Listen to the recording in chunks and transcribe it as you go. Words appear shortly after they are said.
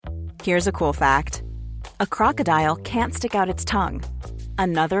Here's a cool fact. A crocodile can't stick out its tongue.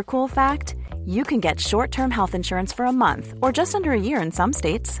 Another cool fact, you can get short-term health insurance for a month or just under a year in some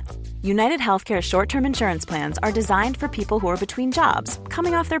states. United Healthcare short-term insurance plans are designed for people who are between jobs,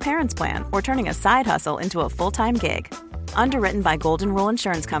 coming off their parents' plan, or turning a side hustle into a full-time gig. Underwritten by Golden Rule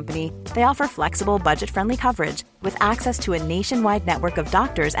Insurance Company, they offer flexible, budget-friendly coverage with access to a nationwide network of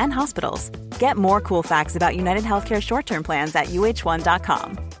doctors and hospitals. Get more cool facts about United Healthcare short-term plans at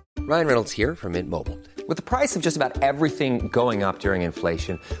uh1.com. Ryan Reynolds here from Mint Mobile. With the price of just about everything going up during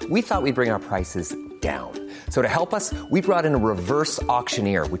inflation, we thought we'd bring our prices down. So to help us, we brought in a reverse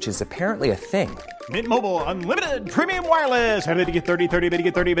auctioneer, which is apparently a thing. Mint Mobile Unlimited Premium Wireless. How to get 30, 30, bit to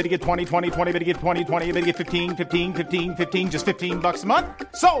get 30, bit to get 20, 20, 20, bit to get 20, 20, bit to get 15, 15, 15, 15, just $15 a month?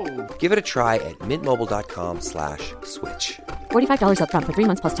 Sold! Give it a try at mintmobile.com/switch. $45 up front for 3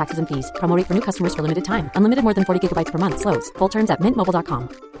 months plus taxes and fees. Promo rate for new customers for limited time. Unlimited more than 40 gigabytes per month. Slows full terms at mintmobile.com.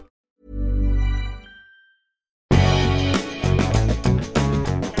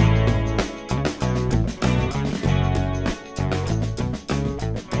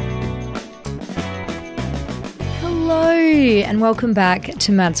 Hello and welcome back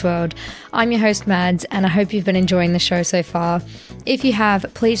to Mads World. I'm your host Mads and I hope you've been enjoying the show so far. If you have,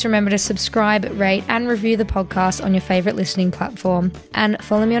 please remember to subscribe, rate and review the podcast on your favourite listening platform and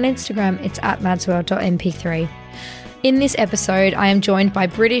follow me on Instagram, it's at madsworld.mp3. In this episode, I am joined by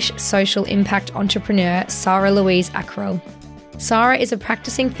British social impact entrepreneur Sara-Louise Ackrill. Sara is a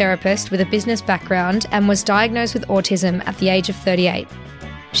practicing therapist with a business background and was diagnosed with autism at the age of 38.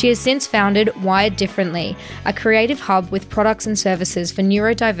 She has since founded Wired Differently, a creative hub with products and services for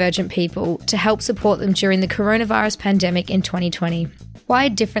neurodivergent people to help support them during the coronavirus pandemic in 2020.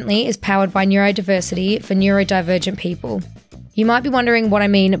 Wired Differently is powered by neurodiversity for neurodivergent people. You might be wondering what I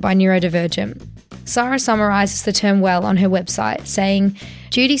mean by neurodivergent. Sara summarises the term well on her website, saying,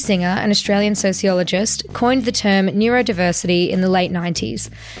 Judy Singer, an Australian sociologist, coined the term neurodiversity in the late 90s.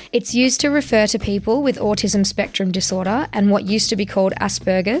 It's used to refer to people with autism spectrum disorder and what used to be called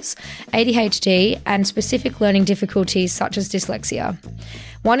Asperger's, ADHD, and specific learning difficulties such as dyslexia.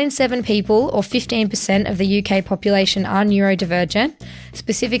 1 in 7 people, or 15% of the UK population, are neurodivergent.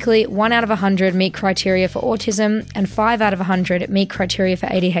 Specifically, 1 out of 100 meet criteria for autism and 5 out of 100 meet criteria for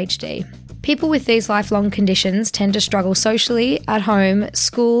ADHD. People with these lifelong conditions tend to struggle socially, at home,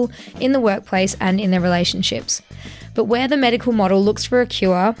 school, in the workplace, and in their relationships. But where the medical model looks for a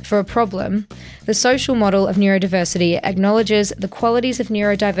cure for a problem, the social model of neurodiversity acknowledges the qualities of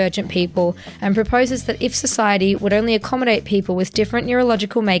neurodivergent people and proposes that if society would only accommodate people with different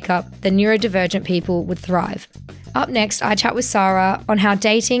neurological makeup, then neurodivergent people would thrive. Up next, I chat with Sara on how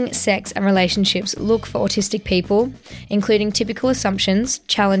dating, sex and relationships look for autistic people, including typical assumptions,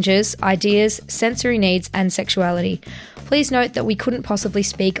 challenges, ideas, sensory needs and sexuality. Please note that we couldn't possibly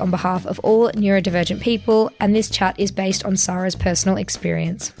speak on behalf of all neurodivergent people, and this chat is based on Sara's personal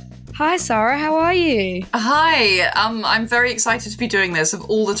experience. Hi Sara, how are you? Hi, I'm very excited to be doing this. Of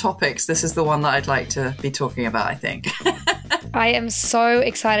all the topics, this is the one that I'd like to be talking about, I think. I am so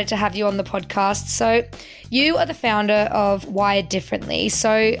excited to have you on the podcast. So you are the founder of Wired Differently.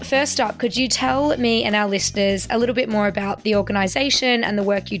 So first up, could you tell me and our listeners a little bit more about the organisation and the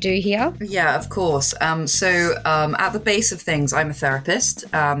work you do here? Yeah, of course. So at the base of things, I'm a therapist.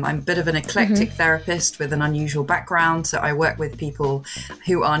 I'm a bit of an eclectic therapist with an unusual background. So I work with people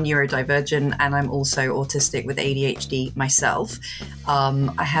who are neurodivergent, and I'm also autistic with ADHD myself.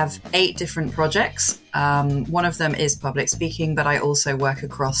 I have 8 different projects. One of them is public speaking, but I also work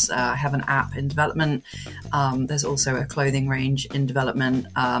across, I have an app in development. There's also a clothing range in development.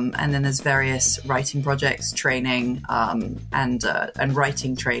 And then there's various writing projects, training, and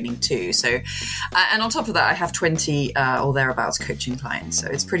writing training too. So, and on top of that, I have 20 or thereabouts coaching clients. So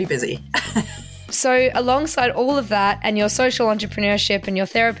it's pretty busy. So alongside all of that and your social entrepreneurship and your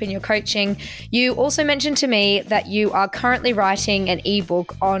therapy and your coaching, you also mentioned to me that you are currently writing an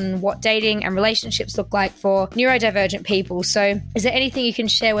ebook on what dating and relationships look like for neurodivergent people. So is there anything you can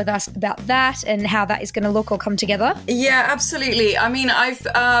share with us about that and how that is going to look or come together? Yeah, absolutely. I mean,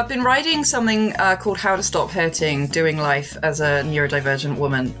 I've been writing something called How to Stop Hurting, Doing Life as a Neurodivergent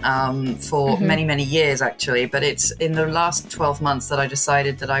Woman for many, many years, actually. But it's in the last 12 months that I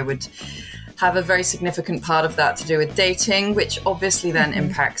decided that I would have a very significant part of that to do with dating, which obviously then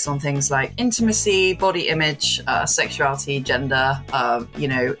impacts on things like intimacy, body image, sexuality, gender,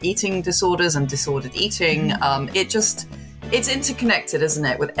 eating disorders and disordered eating. it's interconnected, isn't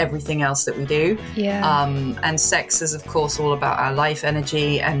it, with everything else that we do? Yeah. And sex is, of course, all about our life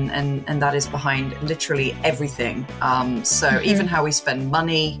energy, and that is behind literally everything. So even how we spend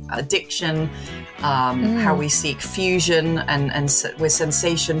money, addiction, how we seek fusion, and we're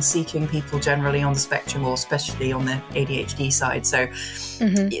sensation-seeking people generally on the spectrum, or especially on the ADHD side. So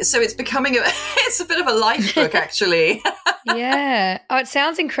it's becoming it's a bit of a life book, actually. Yeah. Oh, it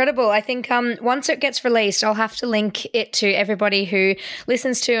sounds incredible. I think once it gets released, I'll have to link it to everybody who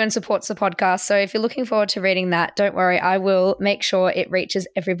listens to and supports the podcast. So if you're looking forward to reading that, don't worry, I will make sure it reaches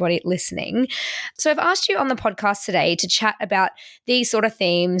everybody listening. So I've asked you on the podcast today to chat about these sort of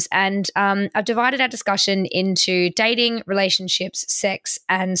themes, and I've divided our discussion into dating, relationships, sex,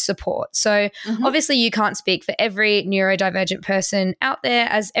 and support. So obviously you can't speak for every neurodivergent person out there,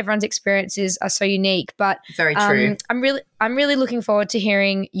 as everyone's experiences are so unique, but very true. I'm really looking forward to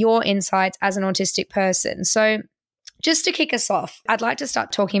hearing your insights as an autistic person. So just to kick us off, I'd like to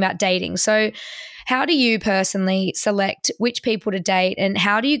start talking about dating. So how do you personally select which people to date, and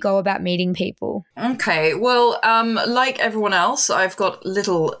how do you go about meeting people? Okay, well, like everyone else, I've got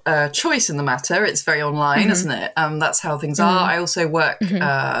little choice in the matter. It's very online, isn't it? That's how things are. I also work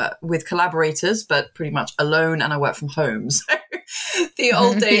with collaborators, but pretty much alone, and I work from home. So the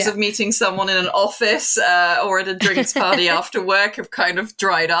old days of meeting someone in an office or at a drinks party after work have kind of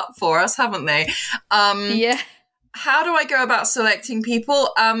dried up for us, haven't they? How do I go about selecting people?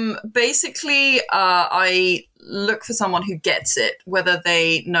 Basically, I look for someone who gets it, whether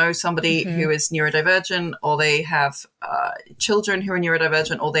they know somebody who is neurodivergent, or they have children who are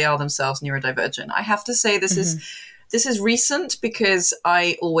neurodivergent, or they are themselves neurodivergent. I have to say this is recent, because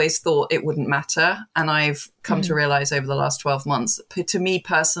I always thought it wouldn't matter. And I've come to realize over the last 12 months, to me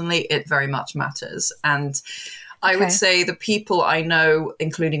personally, it very much matters. And I would say the people I know,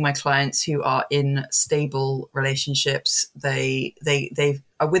 including my clients who are in stable relationships, they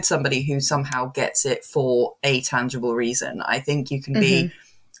are with somebody who somehow gets it for a tangible reason. I think you can be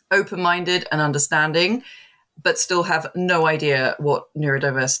open-minded and understanding, but still have no idea what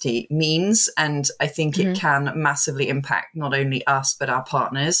neurodiversity means. And I think it can massively impact not only us, but our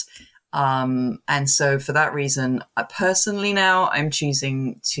partners. And so for that reason, personally now, I'm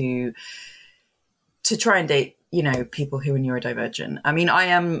choosing to try and date, people who are neurodivergent. I mean, I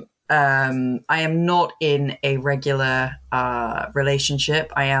am not in a regular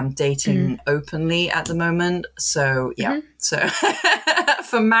relationship. I am dating openly at the moment. So yeah. So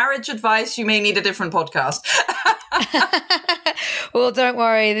for marriage advice, you may need a different podcast. Well, don't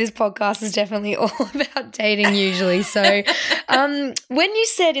worry. This podcast is definitely all about dating usually. So when you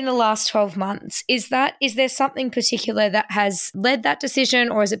said in the last 12 months, is there something particular that has led that decision,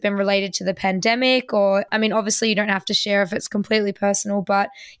 or has it been related to the pandemic? Or, I mean, obviously you don't have to share if it's completely personal, but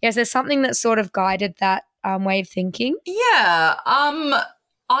is there something that sort of guided that way of thinking? Yeah.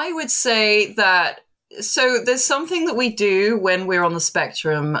 I would say that, so there's something that we do when we're on the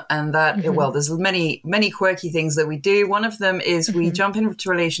spectrum, and that, well, there's many, many quirky things that we do. One of them is we jump into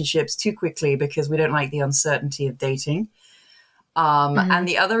relationships too quickly because we don't like the uncertainty of dating. And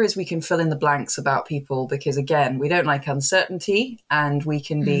the other is we can fill in the blanks about people because, again, we don't like uncertainty, and we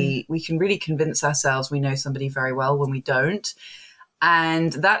can really convince ourselves we know somebody very well when we don't.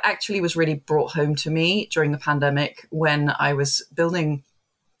 And that actually was really brought home to me during the pandemic when I was building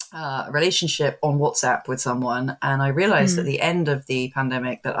a relationship on WhatsApp with someone. And I realized at the end of the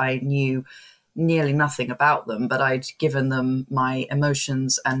pandemic that I knew nearly nothing about them, but I'd given them my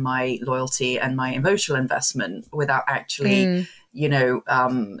emotions and my loyalty and my emotional investment without actually,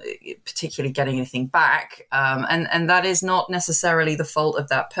 particularly getting anything back. And that is not necessarily the fault of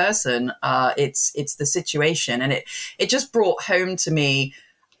that person. It's the situation. And it just brought home to me,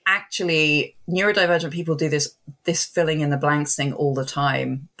 actually, neurodivergent people do this filling in the blanks thing all the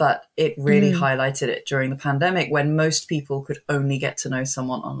time, but it really highlighted it during the pandemic when most people could only get to know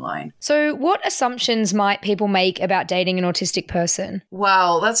someone online. So what assumptions might people make about dating an autistic person?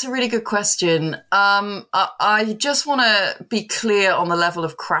 Wow, that's a really good question. I just want to be clear on the level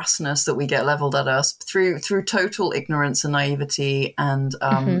of crassness that we get leveled at us through total ignorance and naivety, and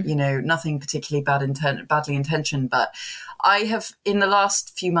nothing particularly badly intentioned, but I have, in the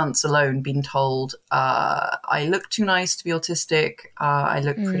last few months alone, been told I look too nice to be autistic. I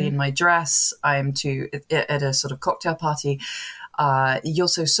look pretty in my dress. I'm at a sort of cocktail party. You're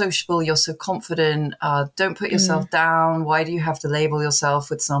so sociable. You're so confident. Don't put yourself down. Why do you have to label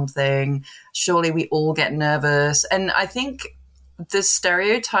yourself with something? Surely we all get nervous. And I think the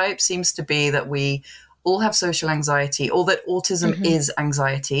stereotype seems to be that we all have social anxiety, or that autism is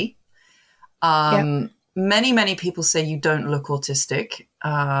anxiety. many people say you don't look autistic,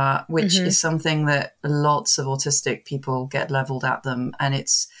 which is something that lots of autistic people get leveled at them. And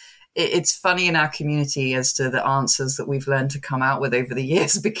it's funny in our community as to the answers that we've learned to come out with over the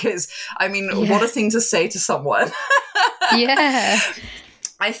years, because, I mean, what a thing to say to someone. Yeah.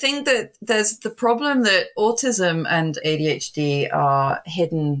 I think that there's the problem that autism and ADHD are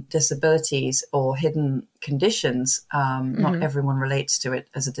hidden disabilities or hidden conditions. Not everyone relates to it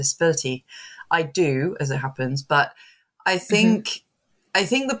as a disability. I do, as it happens, but I think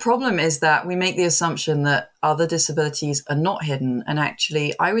the problem is that we make the assumption that other disabilities are not hidden. And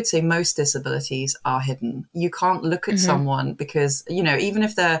actually, I would say most disabilities are hidden. You can't look at someone because, you know, even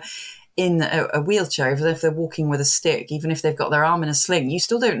if they're in a wheelchair, even if they're walking with a stick, even if they've got their arm in a sling, you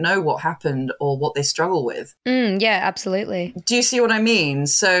still don't know what happened or what they struggle with. Yeah, absolutely. Do you see what I mean?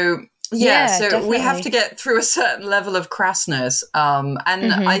 So so definitely. we have to get through a certain level of crassness. And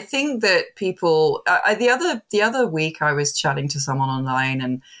I think that people, the other week I was chatting to someone online,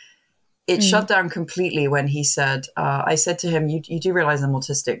 and it shut down completely when he said, I said to him, you do realize I'm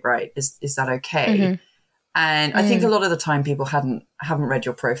autistic, right? Is that okay? And I think a lot of the time people haven't read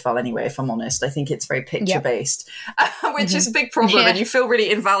your profile anyway, if I'm honest. I think it's very picture-based, which is a big problem, and you feel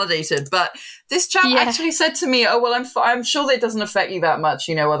really invalidated. But this chap actually said to me, oh, well, I'm sure that doesn't affect you that much,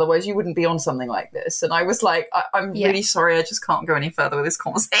 you know, otherwise you wouldn't be on something like this. And I was like, I'm really sorry, I just can't go any further with this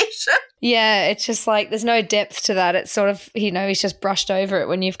conversation. Yeah, it's just like there's no depth to that. It's sort of, you know, he's just brushed over it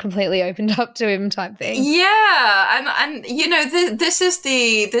when you've completely opened up to him type thing. Yeah, and you know, this is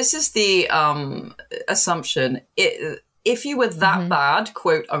the assumption. If you were that bad,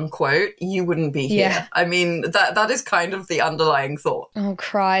 quote unquote, you wouldn't be here. Yeah. I mean, that is kind of the underlying thought. Oh,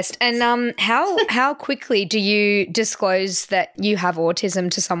 Christ. And how quickly do you disclose that you have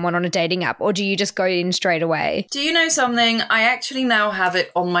autism to someone on a dating app, or do you just go in straight away? Do you know something? I actually now have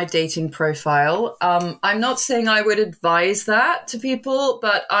it on my dating profile. I'm not saying I would advise that to people,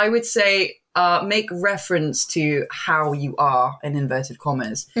 but I would say make reference to how you are, in inverted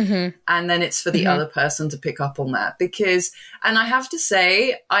commas. And then it's for the other person to pick up on that. Because, and I have to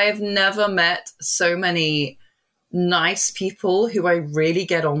say, I have never met so many nice people who I really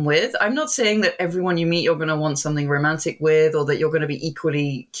get on with. I'm not saying that everyone you meet you're going to want something romantic with, or that you're going to be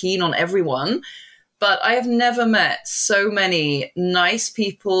equally keen on everyone. But I have never met so many nice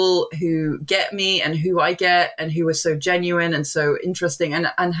people who get me and who I get, and who are so genuine and so interesting,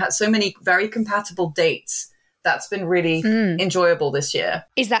 and had so many very compatible dates. That's been really enjoyable this year.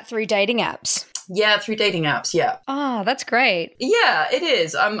 Is that through dating apps? Yeah, through dating apps, yeah. Oh, that's great. Yeah, it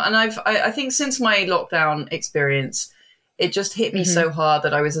is. And I think since my lockdown experience, it just hit me so hard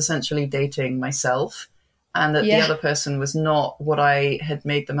that I was essentially dating myself. And that the other person was not what I had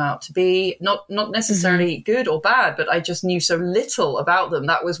made them out to be. Not necessarily good or bad, but I just knew so little about them.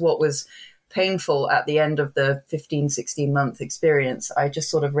 That was what was painful at the end of the 15, 16-month experience. I just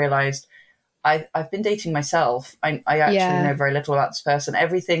sort of realized I've been dating myself. I actually know very little about this person.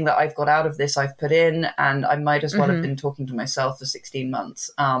 Everything that I've got out of this, I've put in, and I might as well have been talking to myself for 16 months.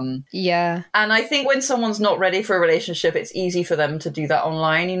 And I think when someone's not ready for a relationship, it's easy for them to do that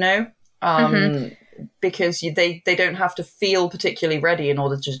online, you know? Because they don't have to feel particularly ready in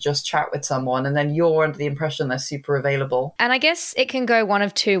order to just chat with someone, and then you're under the impression they're super available. And I guess it can go one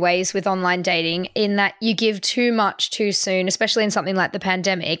of two ways with online dating, in that you give too much too soon, especially in something like the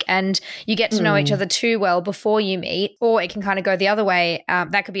pandemic, and you get to know each other too well before you meet, or it can kind of go the other way.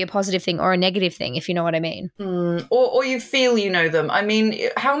 That could be a positive thing or a negative thing, if you know what I mean. Or you feel you know them. I mean,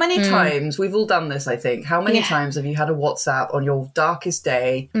 how many times, we've all done this, I think, how many times have you had a WhatsApp on your darkest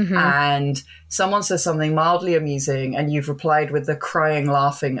day and someone says something mildly amusing and you've replied with the crying,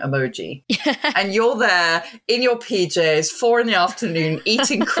 laughing emoji. And you're there in your PJs, 4 PM,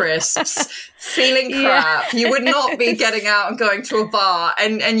 eating crisps, feeling crap. You would not be getting out and going to a bar,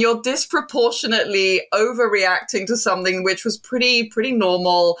 and you're disproportionately overreacting to something which was pretty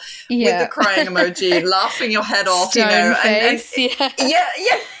normal, with the crying emoji, laughing your head off, Stone you know. face, yeah.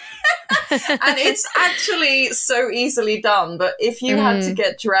 And it's actually so easily done. But if you had to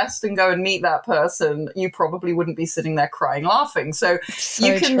get dressed and go and meet that person, you probably wouldn't be sitting there crying, laughing. So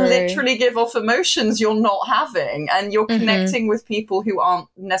you can literally give off emotions you're not having, and you're connecting with people who aren't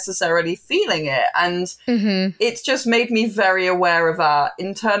necessarily feeling it. And it's just made me very aware of our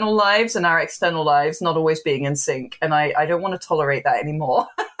internal lives and our external lives not always being in sync. And I don't want to tolerate that anymore.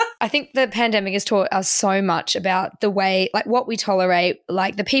 I think the pandemic has taught us so much about the way, like what we tolerate,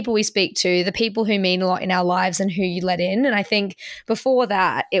 like the people we speak to, the people who mean a lot in our lives and who you let in. And I think before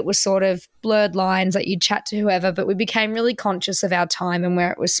that, it was sort of blurred lines, like you'd chat to whoever, but we became really conscious of our time and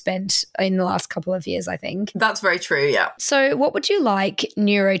where it was spent in the last couple of years, I think. That's very true, yeah. So what would you like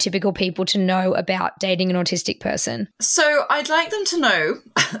neurotypical people to know about dating an autistic person? So I'd like them to know,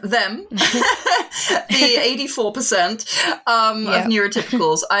 them, the 84% of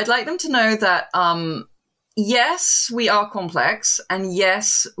neurotypicals, I'd like them to know that yes, we are complex, and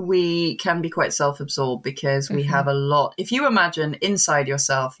yes, we can be quite self-absorbed because we have a lot. If you imagine inside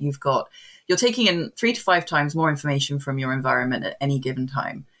yourself, you're taking in 3 to 5 times more information from your environment at any given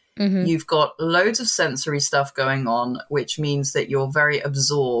time. You've got loads of sensory stuff going on, which means that you're very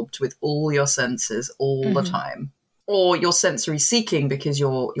absorbed with all your senses all the time. Or you're sensory seeking because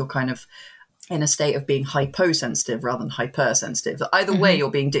you're kind of in a state of being hyposensitive rather than hypersensitive. Either way,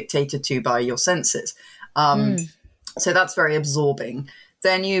 you're being dictated to by your senses. So that's very absorbing.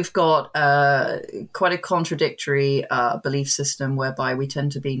 Then you've got quite a contradictory belief system whereby we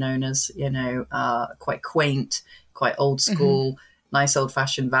tend to be known as, quite quaint, quite old school, nice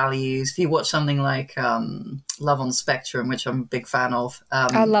old-fashioned values. If you watch something like Love on the Spectrum, which I'm a big fan of.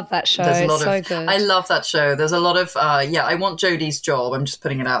 I love that show. It's so good. I love that show. There's a lot of, I want Jodie's job. I'm just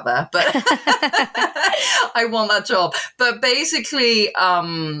putting it out there. But I want that job. But basically,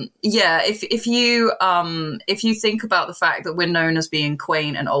 if you think about the fact that we're known as being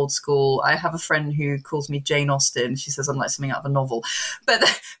quaint and old school, I have a friend who calls me Jane Austen. She says I'm like something out of a novel. But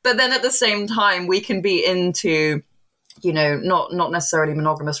then at the same time, we can be into not necessarily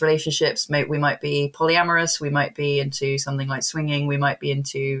monogamous relationships. We might be polyamorous. We might be into something like swinging. We might be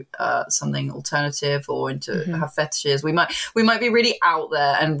into something alternative or into have fetishes. We might be really out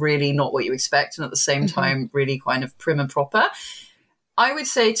there and really not what you expect, and at the same time really kind of prim and proper. I would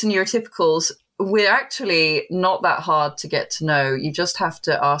say to neurotypicals, we're actually not that hard to get to know. You just have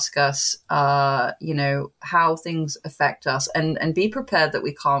to ask us, how things affect us, and be prepared that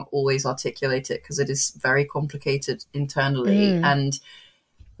we can't always articulate it because it is very complicated internally. And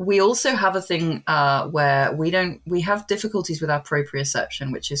we also have a thing where we have difficulties with our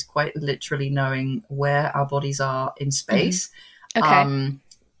proprioception, which is quite literally knowing where our bodies are in space. Okay.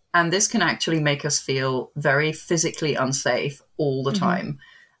 And this can actually make us feel very physically unsafe all the time.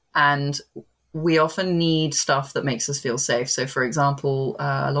 And we often need stuff that makes us feel safe. So, for example,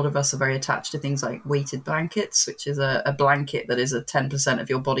 a lot of us are very attached to things like weighted blankets, which is a blanket that is a 10% of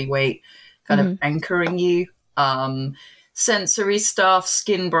your body weight, kind of anchoring you. Sensory stuff,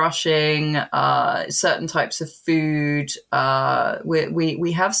 skin brushing, certain types of food.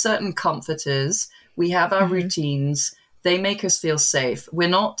 We have certain comforters. We have our routines. They make us feel safe. We're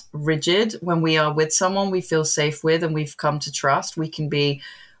not rigid. When we are with someone we feel safe with and we've come to trust, we can be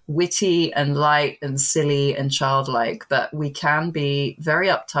witty and light and silly and childlike, but we can be very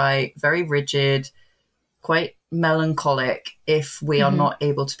uptight, very rigid, quite melancholic if we are not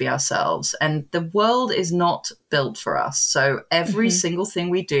able to be ourselves. And the world is not built for us. So every single thing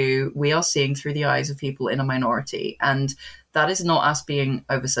we do, we are seeing through the eyes of people in a minority. And that is not us being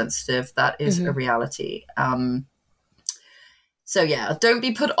oversensitive. That is a reality. So yeah, don't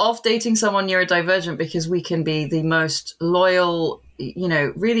be put off dating someone neurodivergent because we can be the most loyal,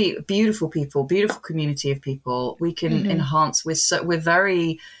 really beautiful people, beautiful community of people. We can enhance. We're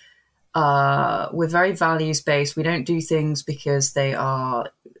very values based. We don't do things because they are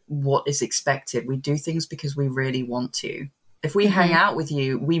what is expected. We do things because we really want to. If we hang out with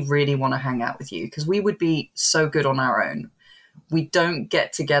you, we really want to hang out with you because we would be so good on our own. We don't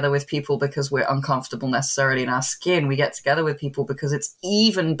get together with people because we're uncomfortable necessarily in our skin. We get together with people because it's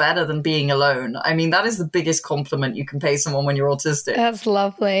even better than being alone. I mean, that is the biggest compliment you can pay someone when you're autistic. That's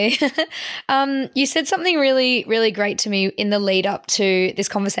lovely. You said something really, really great to me in the lead up to this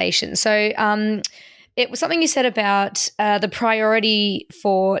conversation. So it was something you said about the priority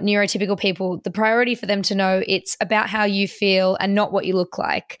for neurotypical people, the priority for them to know it's about how you feel and not what you look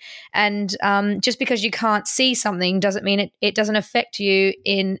like. And just because you can't see something doesn't mean it doesn't affect you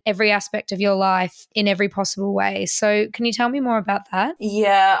in every aspect of your life in every possible way. So can you tell me more about that?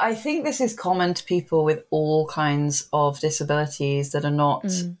 Yeah, I think this is common to people with all kinds of disabilities that are not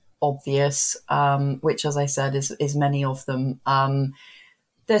obvious, which, as I said, is many of them.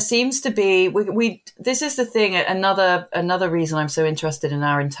 There seems to be, this is the thing, another reason I'm so interested in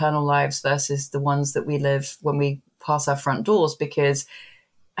our internal lives versus the ones that we live when we pass our front doors, because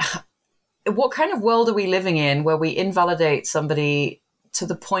what kind of world are we living in where we invalidate somebody to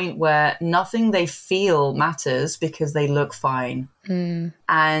the point where nothing they feel matters because they look fine?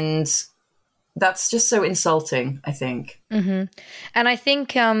 And that's just so insulting, I think. Mm-hmm. And I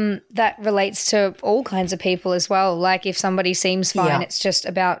think that relates to all kinds of people as well. Like if somebody seems fine, it's just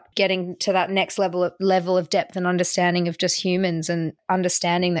about getting to that next level of depth and understanding of just humans and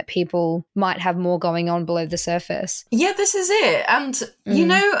understanding that people might have more going on below the surface. Yeah, this is it. And, you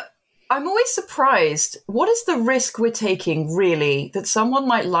know, I'm always surprised. What is the risk we're taking, really, that someone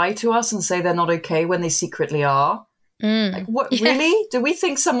might lie to us and say they're not okay when they secretly are? Like, what, really? Do we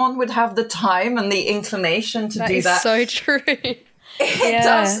think someone would have the time and the inclination to do that? That is so true.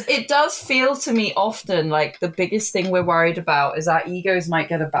 It does feel to me often like the biggest thing we're worried about is our egos might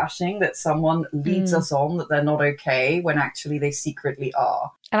get a bashing, that someone leads us on that they're not okay when actually they secretly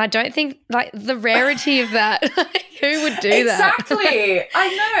are. And I don't think, like, the rarity of that, who would do that? Exactly.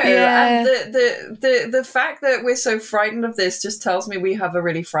 I know. Yeah. And the fact that we're so frightened of this just tells me we have a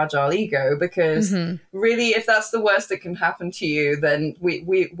really fragile ego, because really, if that's the worst that can happen to you, then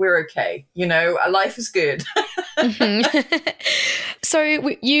we're okay. You know, life is good. So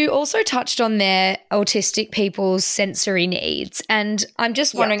you also touched on their autistic people's sensory needs. And I'm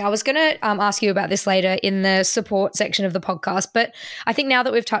just wondering, I was going to ask you about this later in the support section of the podcast, but I think now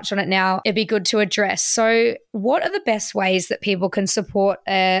that we've touched on it now, it'd be good to address. So what are the best ways that people can support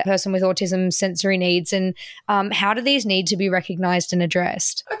a person with autism sensory needs, and how do these need to be recognized and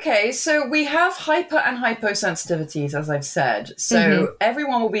addressed? Okay, so we have hyper and hyposensitivities, as I've said. So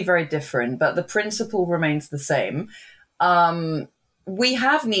everyone will be very different, but the principle remains the same. We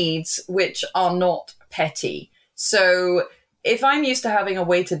have needs which are not petty. So if I'm used to having a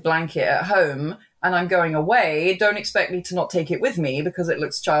weighted blanket at home and I'm going away, don't expect me to not take it with me because it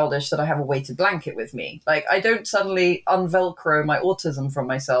looks childish that I have a weighted blanket with me. Like, I don't suddenly unvelcro my autism from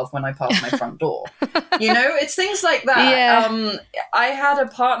myself when I pass my front door. You know, it's things like that. Yeah. I had a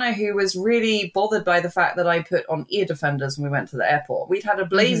partner who was really bothered by the fact that I put on ear defenders when we went to the airport. We'd had a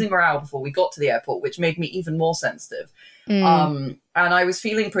blazing row before we got to the airport, which made me even more sensitive. And I was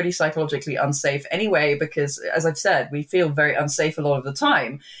feeling pretty psychologically unsafe anyway, because, as I've said, we feel very unsafe a lot of the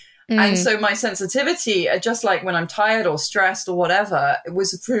time. And so my sensitivity, just like when I'm tired or stressed or whatever, it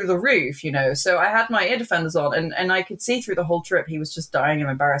was through the roof, you know. So I had my ear defenders on, and I could see through the whole trip he was just dying of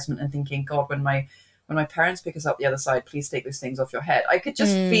embarrassment and thinking, God, when my parents pick us up the other side, please take those things off your head. I could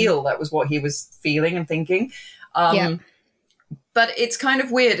just feel that was what he was feeling and thinking. But it's kind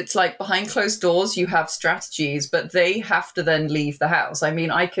of weird. It's like behind closed doors, you have strategies, but they have to then leave the house. I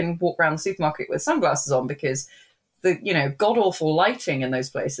mean, I can walk around the supermarket with sunglasses on because the, you know, god-awful lighting in those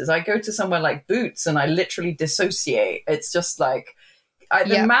places. I go to somewhere like Boots and I literally dissociate. It's just like,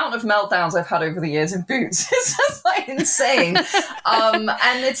 the amount of meltdowns I've had over the years in Boots is just like insane.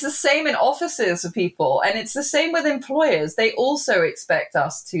 And it's the same in offices for people. And it's the same with employers. They also expect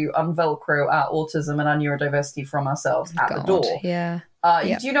us to unvelcro our autism and our neurodiversity from ourselves at the door. Yeah.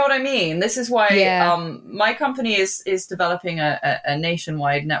 Do you know what I mean? This is why my company is developing a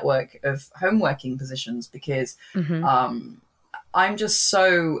nationwide network of home working positions, because I'm just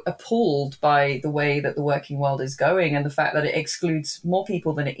so appalled by the way that the working world is going and the fact that it excludes more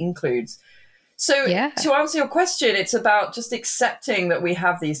people than it includes. So to answer your question, it's about just accepting that we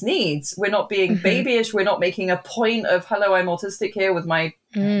have these needs. We're not being babyish. We're not making a point of, hello, I'm autistic here with my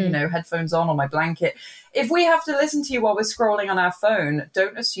headphones on or my blanket. If we have to listen to you while we're scrolling on our phone,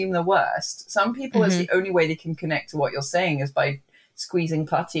 don't assume the worst. Some people, it's the only way they can connect to what you're saying is by squeezing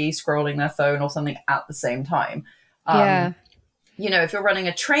putty, scrolling their phone or something at the same time. You know, if you're running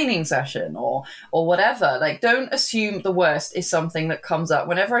a training session or whatever, like, don't assume the worst is something that comes up.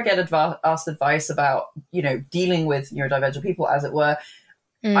 Whenever I get asked advice about, you know, dealing with neurodivergent people, as it were,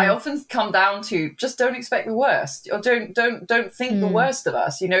 I often come down to just don't expect the worst, or don't think the worst of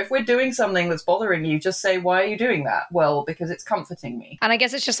us. You know, if we're doing something that's bothering you, just say, why are you doing that? Well, because it's comforting me. And I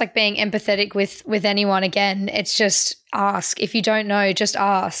guess it's just like being empathetic with anyone. Again, it's just ask. If you don't know, just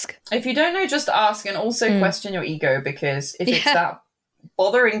ask. If you don't know, just ask, and also question your ego, because if it's that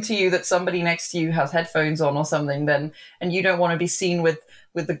bothering to you that somebody next to you has headphones on or something, then, and you don't want to be seen with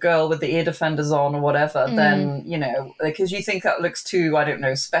the girl with the ear defenders on or whatever, then, you know, because you think that looks too, I don't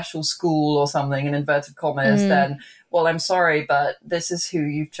know, special school or something in inverted commas, then, well, I'm sorry, but this is who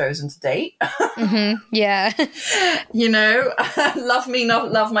you've chosen to date. Yeah. You know, love me,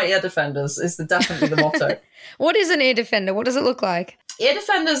 not love my ear defenders is definitely the motto. What is an ear defender? What does it look like? Ear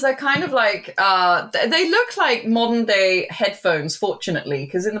defenders, they're kind of like, they look like modern day headphones, fortunately,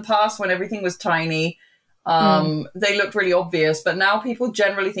 because in the past when everything was tiny, they looked really obvious, but now people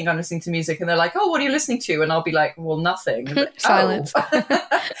generally think I'm listening to music and they're like, oh, what are you listening to? And I'll be like, well, nothing. Silence.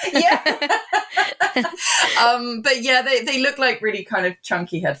 Yeah. But yeah, they look like really kind of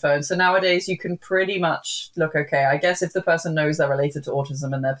chunky headphones. So nowadays you can pretty much look okay. I guess if the person knows they're related to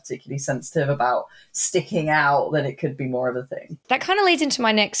autism and they're particularly sensitive about sticking out, then it could be more of a thing. That kind of leads into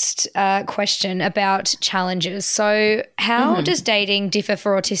my next question about challenges. So how does dating differ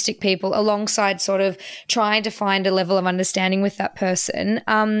for autistic people alongside sort of trying to find a level of understanding with that person?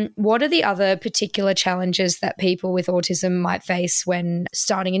 What are the other particular challenges that people with autism might face when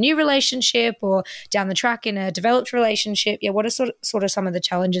starting a new relationship or down the track in a developed relationship? Yeah, what are sort of some of the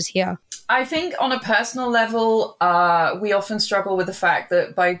challenges here? I think on a personal level, we often struggle with the fact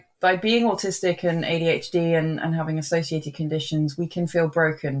that by being autistic and ADHD and having associated conditions, we can feel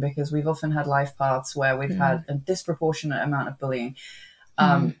broken because we've often had life paths where we've had a disproportionate amount of bullying.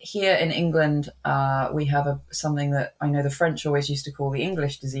 Here in England, we have something that I know the French always used to call the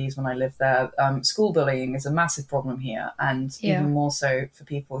English disease when I lived there. School bullying is a massive problem here, and even more so for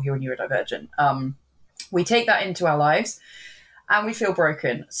people who are neurodivergent. We take that into our lives and we feel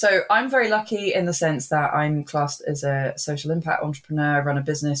broken. So I'm very lucky in the sense that I'm classed as a social impact entrepreneur, run a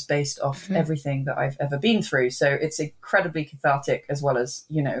business based off everything that I've ever been through. So it's incredibly cathartic as well as,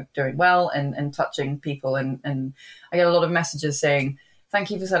 doing well and touching people. And I get a lot of messages saying, thank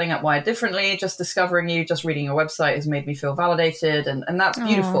you for setting up Wired differently. Just discovering you, just reading your website has made me feel validated. And that's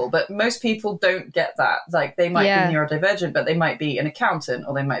beautiful. But most people don't get that. Like they might be neurodivergent, but they might be an accountant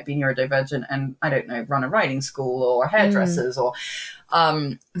or they might be neurodivergent and, I don't know, run a riding school or hairdressers or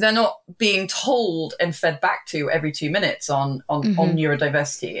they're not being told and fed back to every 2 minutes on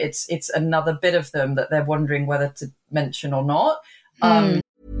neurodiversity. It's another bit of them that they're wondering whether to mention or not.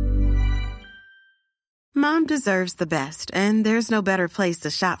 Mom deserves the best, and there's no better place to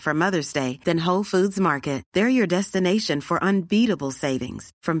shop for Mother's Day than Whole Foods Market. They're your destination for unbeatable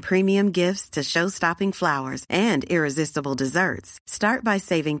savings, from premium gifts to show-stopping flowers and irresistible desserts. Start by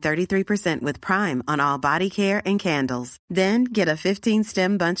saving 33% with Prime on all body care and candles. Then get a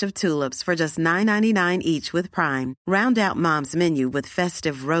 15-stem bunch of tulips for just $9.99 each with Prime. Round out Mom's menu with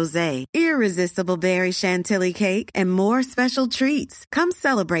festive rosé, irresistible berry chantilly cake, and more special treats. Come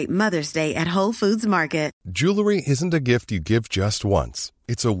celebrate Mother's Day at Whole Foods Market. Jewelry isn't a gift you give just once.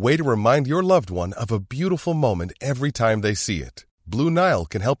 It's a way to remind your loved one of a beautiful moment every time they see it. Blue Nile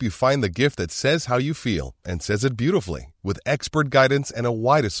can help you find the gift that says how you feel and says it beautifully, with expert guidance and a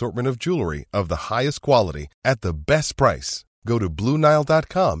wide assortment of jewelry of the highest quality at the best price. Go to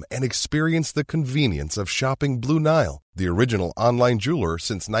BlueNile.com and experience the convenience of shopping Blue Nile, the original online jeweler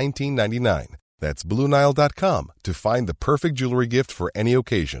since 1999. That's BlueNile.com to find the perfect jewelry gift for any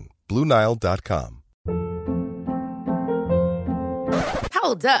occasion. BlueNile.com.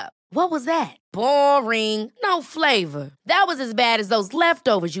 Hold up. What was that? Boring. No flavor. That was as bad as those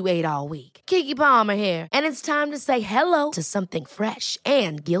leftovers you ate all week. Keke Palmer here, and it's time to say hello to something fresh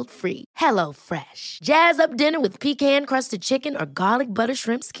and guilt-free. Hello Fresh. Jazz up dinner with pecan-crusted chicken or garlic butter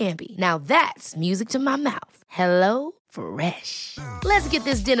shrimp scampi. Now that's music to my mouth. Hello Fresh. Let's get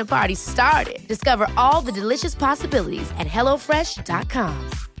this dinner party started. Discover all the delicious possibilities at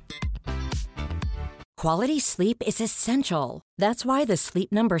HelloFresh.com. Quality sleep is essential. That's why the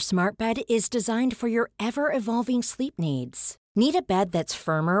Sleep Number Smart Bed is designed for your ever-evolving sleep needs. Need a bed that's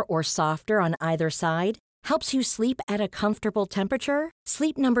firmer or softer on either side? Helps you sleep at a comfortable temperature?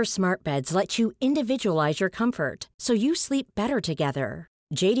 Sleep Number Smart Beds let you individualize your comfort, so you sleep better together.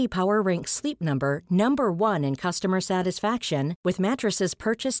 J.D. Power ranks Sleep Number number 1 in customer satisfaction with mattresses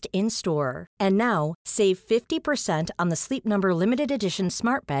purchased in-store. And now, save 50% on the Sleep Number Limited Edition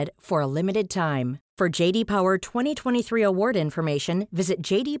Smart Bed for a limited time. For J.D. Power 2023 award information, visit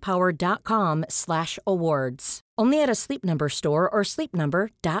jdpower.com/awards. Only at a Sleep Number store or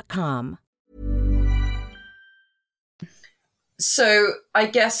sleepnumber.com. So I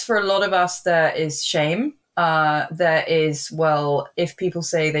guess for a lot of us, there is shame. There is, well, if people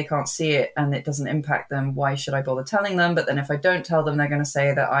say they can't see it and it doesn't impact them, why should I bother telling them? But then if I don't tell them, they're going to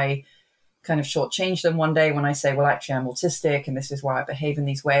say that I kind of shortchange them one day when I say, well, actually, I'm autistic and this is why I behave in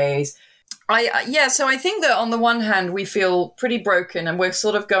these ways. So I think that on the one hand, we feel pretty broken and we're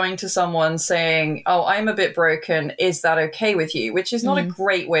sort of going to someone saying, oh, I'm a bit broken. Is that okay with you? Which is not a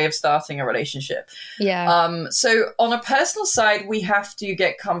great way of starting a relationship. Yeah. So on a personal side, we have to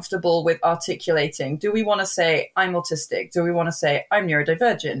get comfortable with articulating. Do we want to say I'm autistic? Do we want to say I'm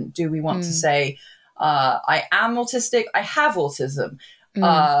neurodivergent? Do we want to say I am autistic? I have autism.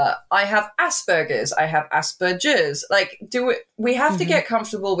 I have Asperger's, I have Asperger's. We have to get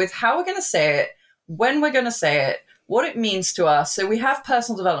comfortable with how we're going to say it, when we're going to say it, what it means to us. So we have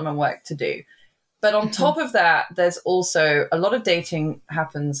personal development work to do. But on top of that, there's also a lot of dating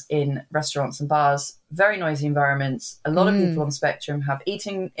happens in restaurants and bars, very noisy environments. A lot of people on the spectrum have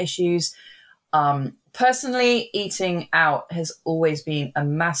eating issues. Personally, eating out has always been a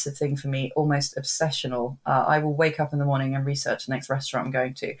massive thing for me, almost obsessional. I will wake up in the morning and research the next restaurant I'm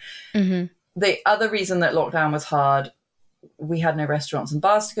going to. Mm-hmm. The other reason that lockdown was hard, we had no restaurants and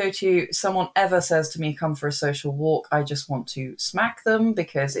bars to go to. Someone ever says to me, come for a social walk, I just want to smack them,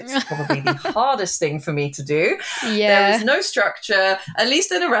 because it's probably the hardest thing for me to do. Yeah. There is no structure. At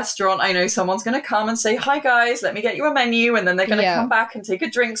least in a restaurant, I know someone's going to come and say, hi guys, let me get you a menu. And then they're going to come back and take a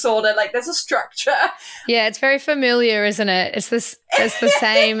drinks order. Like, there's a structure. Yeah, it's very familiar, isn't it? It's the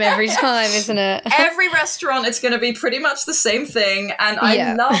same every time, isn't it? Every restaurant, it's going to be pretty much the same thing. And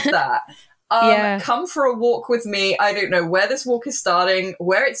I love that. Come for a walk with me. I don't know where this walk is starting,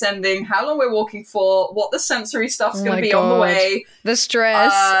 where it's ending, how long we're walking for, what the sensory stuff's going to be on the way. The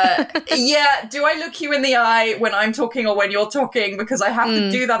stress. Do I look you in the eye when I'm talking or when you're talking? Because I have to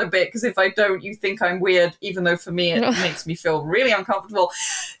do that a bit, because if I don't, you think I'm weird, even though for me it makes me feel really uncomfortable.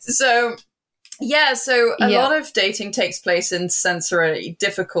 So a lot of dating takes place in sensory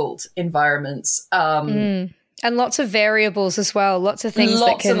difficult environments. And lots of variables as well. Lots of things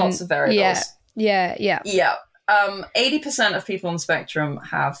lots of variables. Yeah. 80% of people on the spectrum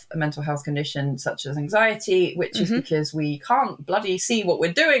have a mental health condition such as anxiety, which is because we can't bloody see what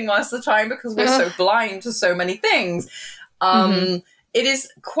we're doing most of the time, because we're so blind to so many things. It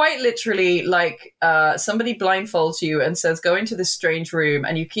is quite literally like somebody blindfolds you and says, go into this strange room,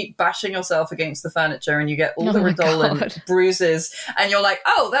 and you keep bashing yourself against the furniture and you get all the redolent bruises, and you're like,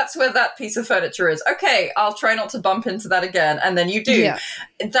 oh, that's where that piece of furniture is. Okay, I'll try not to bump into that again. And then you do. Yeah.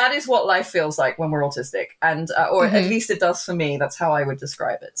 That is what life feels like when we're autistic. And or at least it does for me. That's how I would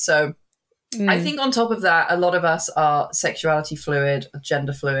describe it. So I think on top of that, a lot of us are sexuality fluid,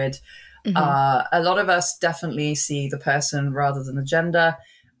 gender fluid. A lot of us definitely see the person rather than the gender.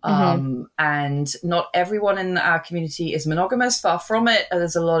 And not everyone in our community is monogamous, far from it.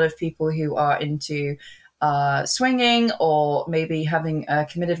 There's a lot of people who are into swinging, or maybe having a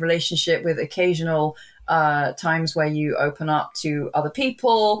committed relationship with occasional times where you open up to other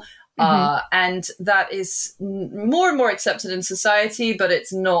people. And that is more and more accepted in society, but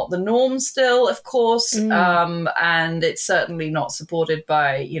it's not the norm still, of course. And it's certainly not supported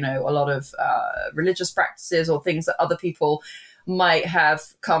by, a lot of religious practices or things that other people might have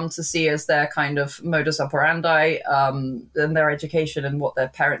come to see as their kind of modus operandi, and their education and what their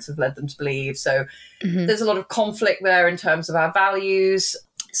parents have led them to believe. So there's a lot of conflict there in terms of our values.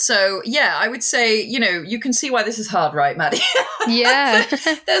 So, I would say, you can see why this is hard, right, Maddie? Yeah.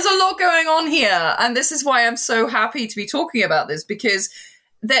 There's a lot going on here. And this is why I'm so happy to be talking about this, because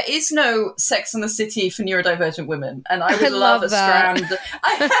there is no Sex and the City for neurodivergent women. And I would love a strand.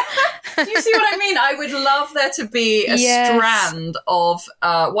 Do you see what I mean? I would love there to be a strand of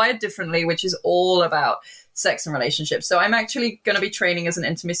Wired Differently, which is all about sex and relationships. So I'm actually going to be training as an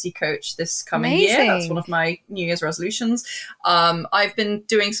intimacy coach this coming year. That's one of my New Year's resolutions. I've been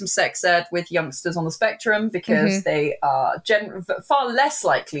doing some sex ed with youngsters on the spectrum, because they are far less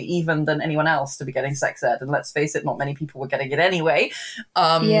likely even than anyone else to be getting sex ed. And let's face it, not many people were getting it anyway.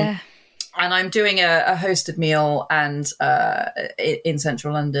 And I'm doing a hosted meal and in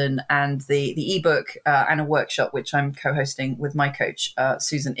central London, and the ebook and a workshop which I'm co-hosting with my coach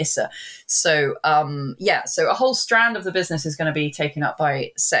Susan Issa. So so a whole strand of the business is going to be taken up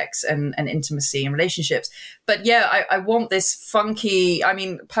by sex and intimacy and relationships. But I want this funky. I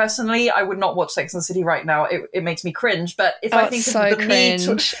mean, personally, I would not watch Sex and the City right now. It makes me cringe. But if I think of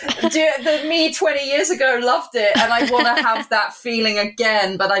the me 20 years ago loved it, and I want to have that feeling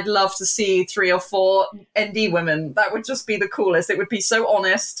again. But I'd love to see 3 or 4 ND women. That would just be the coolest. It would be so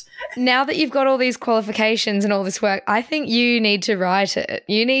honest. Now that you've got all these qualifications and all this work, I think you need to write it.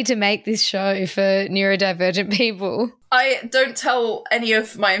 You need to make this show for neurodivergent people. I don't tell any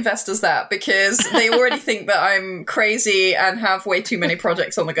of my investors that, because they already think that I'm crazy and have way too many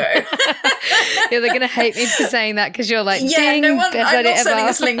projects on the go. They're going to hate me for saying that, because you're like, I'm not sending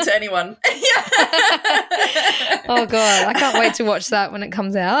this link to anyone. Oh, God. I can't wait to watch that when it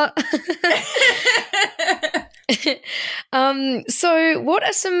comes out. So what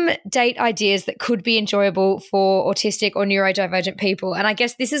are some date ideas that could be enjoyable for autistic or neurodivergent people? And I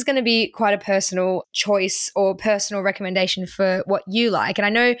guess this is going to be quite a personal choice or personal recommendation for what you like. And I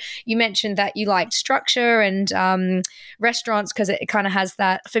know you mentioned that you liked structure and restaurants because it kind of has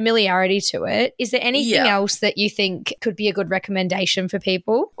that familiarity to it. Is there anything else that you think could be a good recommendation for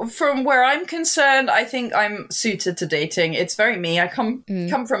people? From where I'm concerned, I think I'm suited to dating. It's very me. I come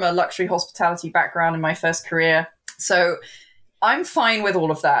from a luxury hospitality background in my first career. So I'm fine with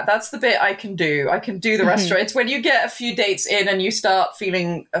all of that. That's the bit I can do. I can do the restaurant. It's when you get a few dates in and you start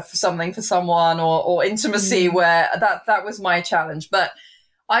feeling something for someone or intimacy where that was my challenge. But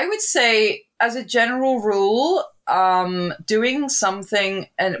I would say, as a general rule, doing something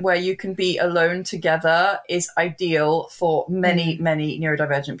where you can be alone together is ideal for many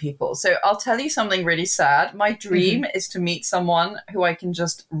neurodivergent people. So I'll tell you something really sad. My dream is to meet someone who I can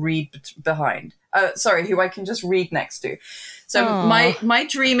just read who I can just read next to. So my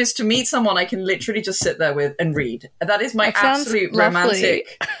dream is to meet someone I can literally just sit there with and read. That is my absolute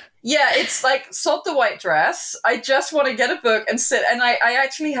romantic. Yeah, it's like, sod the white dress. I just want to get a book and sit. And I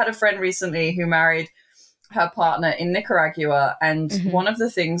actually had a friend recently who married her partner in Nicaragua. And one of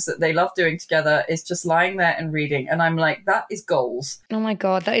the things that they love doing together is just lying there and reading. And I'm like, that is goals. Oh my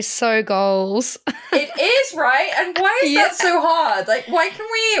God, that is so goals. It is, right? And why is that so hard? Like, why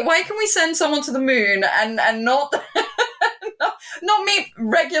can we send someone to the moon and not... not meet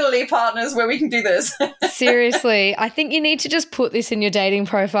regularly partners where we can do this. Seriously, I think you need to just put this in your dating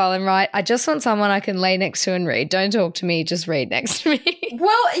profile and write, I just want someone I can lay next to and read. Don't talk to me, just read next to me.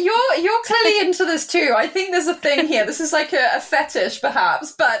 Well, you're clearly into this too. I think there's a thing here. This is like a fetish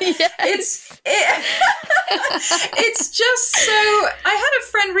perhaps, but it's just so... I had a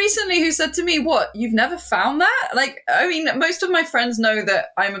friend recently who said to me, what, you've never found that? Like, I mean, most of my friends know that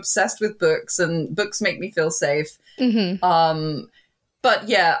I'm obsessed with books and books make me feel safe. But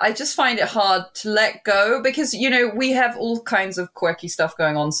yeah, I just find it hard to let go because, you know, we have all kinds of quirky stuff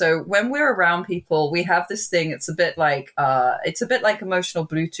going on. So when we're around people, we have this thing. It's a bit like emotional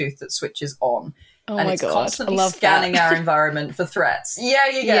Bluetooth that switches on. Oh and my it's God, constantly I love scanning that. our environment for threats.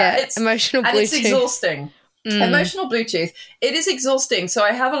 Yeah. It's emotional Bluetooth. And it's exhausting. Emotional Bluetooth. It is exhausting. So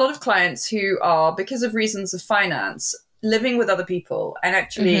I have a lot of clients who are, because of reasons of finance, living with other people. And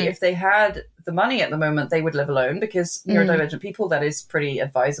actually, if they had the money at the moment, they would live alone because neurodivergent people, that is pretty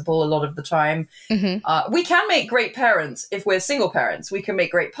advisable a lot of the time. We can make great parents if we're single parents. We can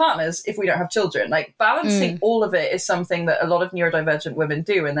make great partners if we don't have children. Like, balancing all of it is something that a lot of neurodivergent women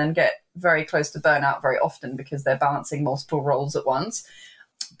do and then get very close to burnout very often because they're balancing multiple roles at once.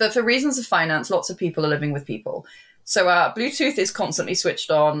 But for reasons of finance, lots of people are living with people. So our Bluetooth is constantly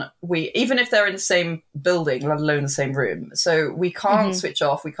switched on. Even if they're in the same building, let alone the same room. So we can't switch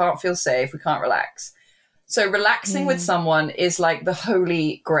off. We can't feel safe. We can't relax. So relaxing with someone is like the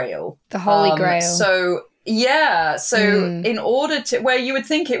holy grail. The holy grail. So yeah. So in order to, where you would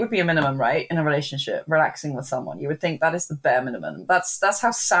think it would be a minimum, right? In a relationship, relaxing with someone, you would think that is the bare minimum. That's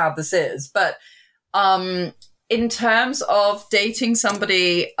how sad this is. But, in terms of dating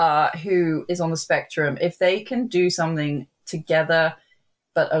somebody who is on the spectrum, if they can do something together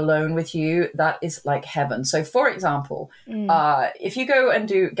but alone with you, that is like heaven. So, for example, if you go and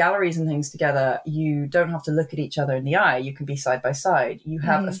do galleries and things together, you don't have to look at each other in the eye. You can be side by side. You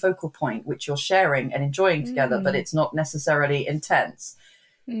have a focal point which you're sharing and enjoying together, but it's not necessarily intense.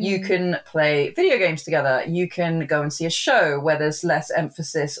 You can play video games together. You can go and see a show where there's less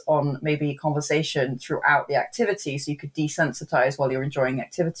emphasis on maybe conversation throughout the activity. So you could desensitize while you're enjoying the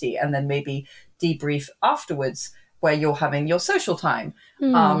activity and then maybe debrief afterwards where you're having your social time.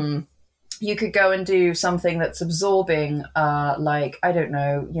 You could go and do something that's absorbing, like, I don't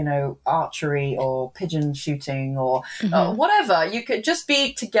know, archery or pigeon shooting or whatever. You could just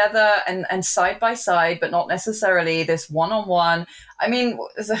be together and side by side, but not necessarily this one-on-one. I mean,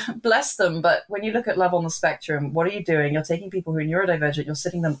 bless them, but when you look at Love on the Spectrum, what are you doing? You're taking people who are neurodivergent, you're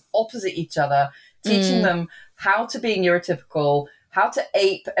sitting them opposite each other, teaching them how to be neurotypical, how to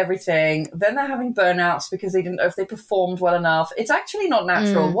ape everything. Then they're having burnouts because they didn't know if they performed well enough. It's actually not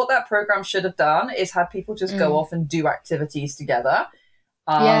natural. What that program should have done is had people just go off and do activities together.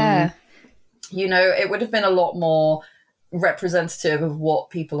 It would have been a lot more representative of what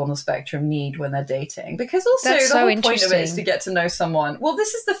people on the spectrum need when they're dating. Because also the whole point of it is to get to know someone. Well,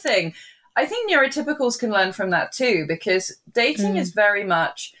 this is the thing. I think neurotypicals can learn from that too, because dating is very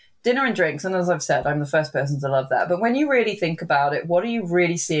much dinner and drinks. And as I've said, I'm the first person to love that. But when you really think about it, what are you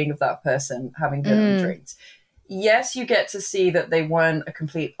really seeing of that person having dinner and drinks? Yes, you get to see that they weren't a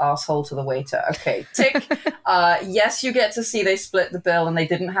complete asshole to the waiter. Okay, tick. Yes, you get to see they split the bill and they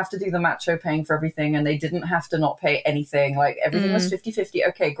didn't have to do the macho paying for everything and they didn't have to not pay anything. Like, everything was 50-50.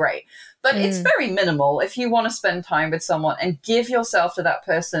 Okay, great. But it's very minimal. If you want to spend time with someone and give yourself to that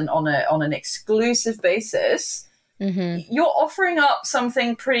person on an exclusive basis, you're offering up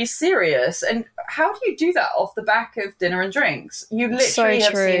something pretty serious. And how do you do that off the back of dinner and drinks? You literally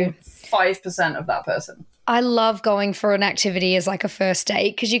have seen 5% of that person. I love going for an activity as like a first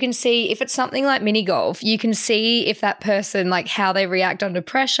date because you can see if it's something like mini golf, you can see if that person, like how they react under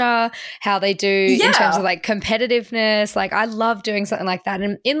pressure, how they do in terms of like competitiveness. Like I love doing something like that.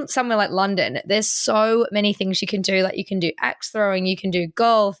 And in somewhere like London, there's so many things you can do. Like you can do axe throwing, you can do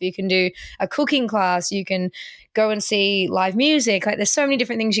golf, you can do a cooking class, you can go and see live music. Like there's so many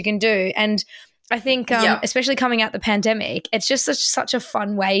different things you can do. And I think especially coming out the pandemic, it's just such a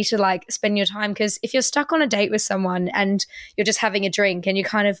fun way to like spend your time because if you're stuck on a date with someone and you're just having a drink and you're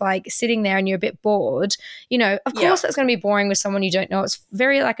kind of like sitting there and you're a bit bored, you know, of course that's going to be boring with someone you don't know. It's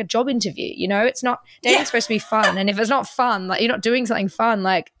very like a job interview, you know, it's not dating's supposed to be fun. And if it's not fun, like you're not doing something fun,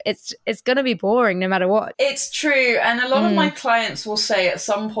 like it's going to be boring no matter what. It's true. And a lot of my clients will say at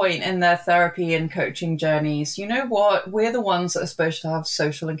some point in their therapy and coaching journeys, you know what, we're the ones that are supposed to have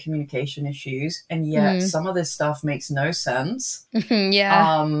social and communication issues. And yet some of this stuff makes no sense.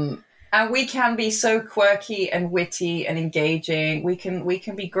 And we can be so quirky and witty and engaging. We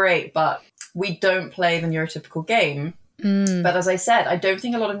can be great, but we don't play the neurotypical game. But as I said, I don't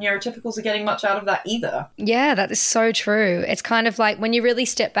think a lot of neurotypicals are getting much out of that either. Yeah, that is so true. It's kind of like when you really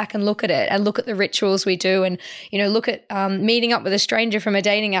step back and look at it and look at the rituals we do and, you know, look at meeting up with a stranger from a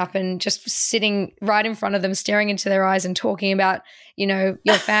dating app and just sitting right in front of them, staring into their eyes and talking about, you know,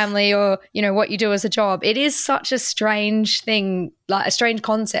 your family or, you know, what you do as a job. It is such a strange thing, like a strange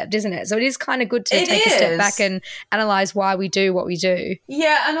concept, isn't it? So it is kind of good to take a step back and analyze why we do what we do.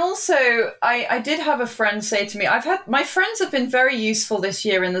 Yeah, and also I did have a friend say to me, my friends have been very useful this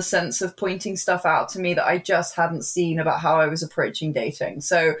year in the sense of pointing stuff out to me that I just hadn't seen about how I was approaching dating.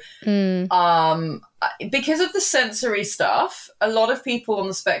 So because of the sensory stuff, a lot of people on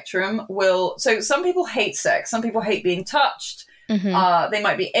the spectrum so some people hate sex, some people hate being touched. They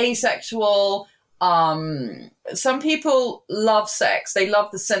might be asexual. Some people love sex. They love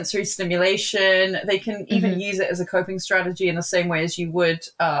the sensory stimulation. They can even use it as a coping strategy in the same way as you would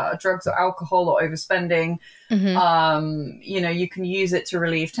drugs or alcohol or overspending. You know, you can use it to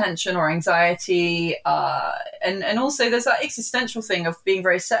relieve tension or anxiety. And also there's that existential thing of being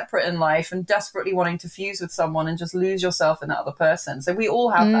very separate in life and desperately wanting to fuse with someone and just lose yourself in that other person. So we all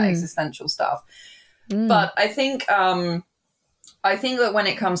have that existential stuff. But I think that when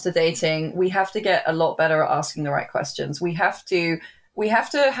it comes to dating, we have to get a lot better at asking the right questions. We have to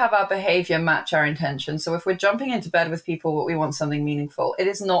have our behavior match our intention. So if we're jumping into bed with people, but we want something meaningful, it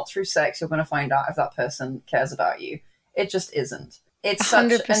is not through sex you're going to find out if that person cares about you. It just isn't. It's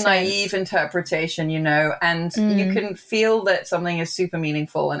such 100%. A naive interpretation, you know, and you can feel that something is super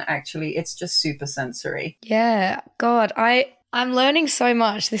meaningful and actually it's just super sensory. Yeah. God, I'm learning so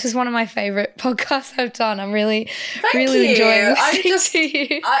much. This is one of my favorite podcasts I've done. I'm really enjoying listening to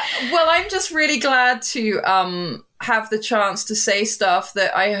you. I'm just really glad to have the chance to say stuff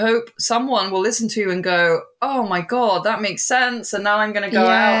that I hope someone will listen to and go, oh my God, that makes sense. And now I'm going to go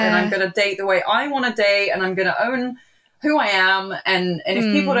out and I'm going to date the way I want to date and I'm going to own who I am. And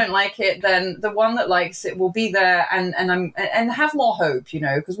if people don't like it, then the one that likes it will be there and have more hope, you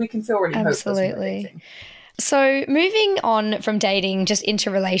know, because we can feel really hopeless when we're dating. So moving on from dating just into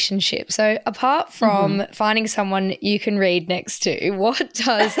relationships. So apart from finding someone you can read next to, what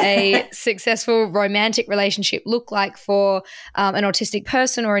does a successful romantic relationship look like for an autistic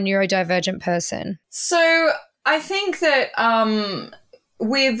person or a neurodivergent person? So I think that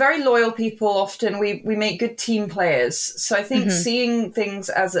we're very loyal people often. We make good team players. So I think seeing things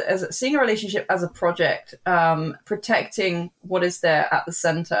seeing a relationship as a project, protecting what is there at the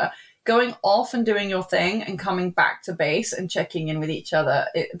center, going off and doing your thing and coming back to base and checking in with each other.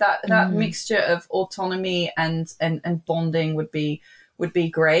 That mixture of autonomy and bonding would be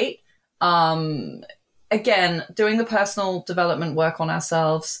great. Again, doing the personal development work on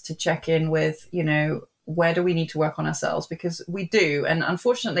ourselves to check in with, you know, where do we need to work on ourselves? Because we do. And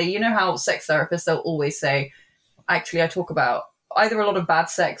unfortunately, you know how sex therapists, they'll always say, actually, I talk about either a lot of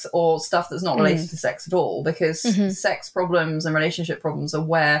bad sex or stuff that's not related to sex at all, because sex problems and relationship problems are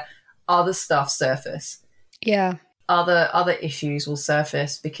where other stuff surface. Yeah. Other issues will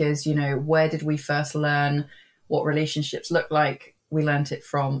surface because, you know, where did we first learn what relationships look like? We learned it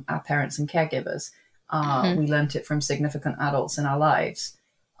from our parents and caregivers. We learned it from significant adults in our lives.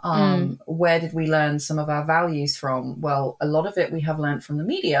 Where did we learn some of our values from? Well, a lot of it we have learned from the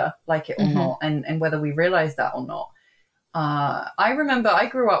media, like it or not, and whether we realize that or not. I remember I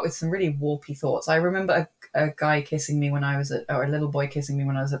grew up with some really warpy thoughts. I remember a guy kissing me when I was or a little boy kissing me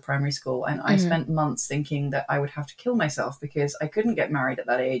when I was at primary school. And I spent months thinking that I would have to kill myself because I couldn't get married at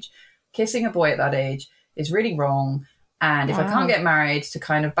that age. Kissing a boy at that age is really wrong. And if I can't get married, to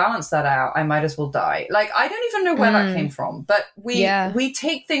kind of balance that out, I might as well die. Like, I don't even know where that came from, but we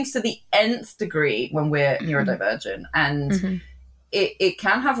take things to the nth degree when we're neurodivergent, and it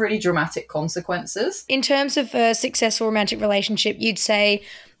can have really dramatic consequences. In terms of a successful romantic relationship, you'd say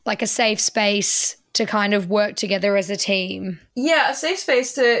like a safe space to kind of work together as a team. Yeah, a safe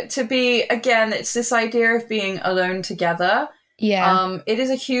space to be, again, it's this idea of being alone together. Yeah. It is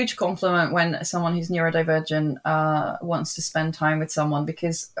a huge compliment when someone who's neurodivergent wants to spend time with someone,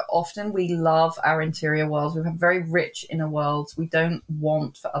 because often we love our interior worlds. We have very rich inner worlds. We don't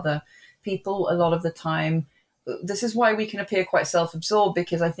want for other people a lot of the time. This is why we can appear quite self-absorbed,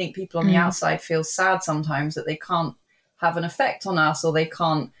 because I think people on the outside feel sad sometimes that they can't have an effect on us, or they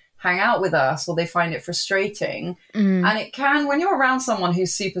can't hang out with us, or they find it frustrating. And it can, when you're around someone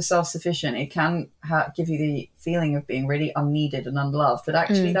who's super self-sufficient, it can give you the feeling of being really unneeded and unloved, but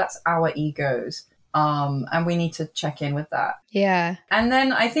actually that's our egos, and we need to check in with that. Yeah. And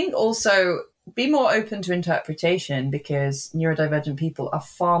then I think also be more open to interpretation, because neurodivergent people are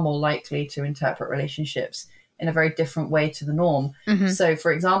far more likely to interpret relationships in a very different way to the norm. So,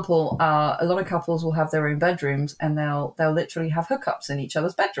 for example, a lot of couples will have their own bedrooms, and they'll literally have hookups in each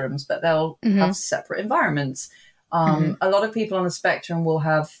other's bedrooms, but they'll have separate environments. A lot of people on the spectrum will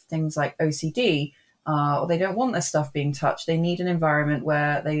have things like OCD, or they don't want their stuff being touched. They need an environment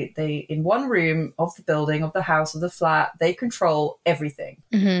where they in one room of the building, of the house, of the flat, they control everything.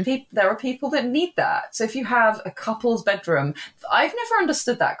 There are people that need that. So if you have a couple's bedroom, I've never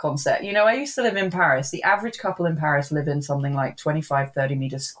understood that concept. You know, I used to live in Paris. The average couple in Paris live in something like 25, 30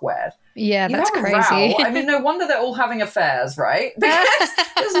 meters squared. Yeah, you that's have a crazy. row. I mean, no wonder they're all having affairs, right? Because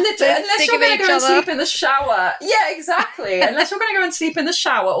there's literally, unless you're going to go and sleep in the shower. Yeah, exactly. Unless you're going to go and sleep in the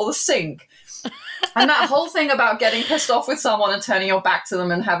shower or the sink. And that whole thing about getting pissed off with someone and turning your back to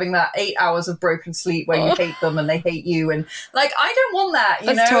them and having that 8 hours of broken sleep where you hate them and they hate you. And like, I don't want that,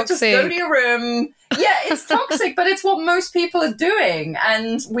 you know, toxic. Just go to your room. Yeah, it's toxic, but it's what most people are doing.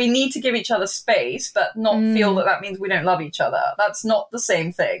 And we need to give each other space, but not feel that means we don't love each other. That's not the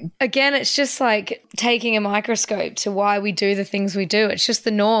same thing. Again, it's just like taking a microscope to why we do the things we do. It's just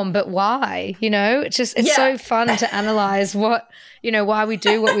the norm, but why? You know, it's so fun to analyze why we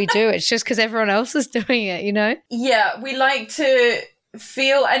do what we do. It's just because everyone else is doing it, you know? Yeah, we like to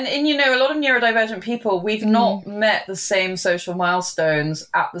feel, and you know, a lot of neurodivergent people, we've not met the same social milestones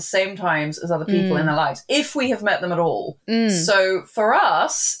at the same times as other people in their lives, if we have met them at all. So for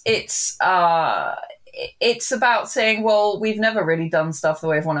us, it's about saying, well, we've never really done stuff the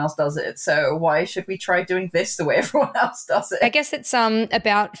way everyone else does it, so why should we try doing this the way everyone else does it? I guess it's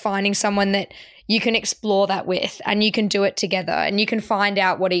about finding someone that you can explore that with, and you can do it together, and you can find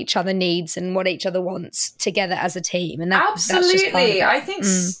out what each other needs and what each other wants together as a team. And absolutely, that's just part of it. I think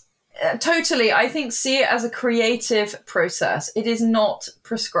totally. I think see it as a creative process. It is not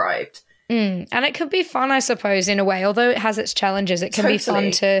prescribed. And it could be fun, I suppose, in a way. Although it has its challenges, it can be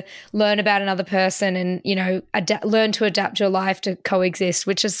fun to learn about another person and, you know, learn to adapt your life to coexist,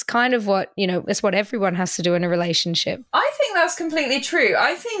 which is kind of what, you know, it's what everyone has to do in a relationship. I think that's completely true.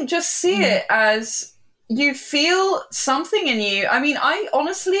 I think just see it as you feel something in you. I mean,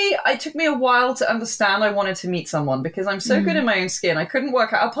 it took me a while to understand I wanted to meet someone, because I'm so good in my own skin. I couldn't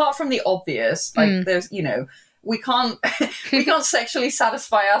work out, apart from the obvious, like there's, you know, we can't sexually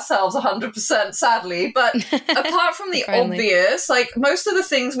satisfy ourselves 100%, sadly. But apart from the obvious, like most of the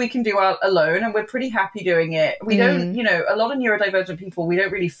things we can do alone, and we're pretty happy doing it. We don't, you know, a lot of neurodivergent people, we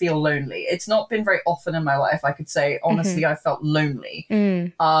don't really feel lonely. It's not been very often in my life, I could say. Honestly, I felt lonely.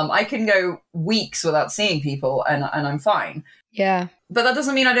 I can go weeks without seeing people and I'm fine. Yeah. But that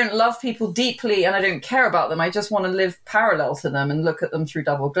doesn't mean I don't love people deeply and I don't care about them. I just want to live parallel to them and look at them through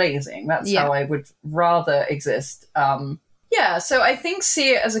double glazing. That's how I would rather exist. So I think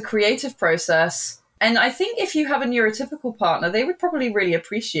see it as a creative process. And I think if you have a neurotypical partner, they would probably really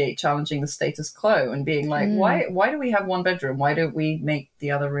appreciate challenging the status quo and being like, why do we have one bedroom? Why don't we make the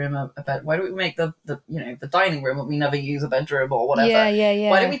other room a bed? Why don't we make the dining room, and we never use a bedroom or whatever?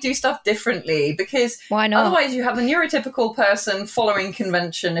 Yeah. Why don't we do stuff differently? Because why not? Otherwise you have the neurotypical person following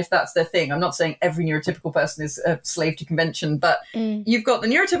convention, if that's their thing. I'm not saying every neurotypical person is a slave to convention, but you've got the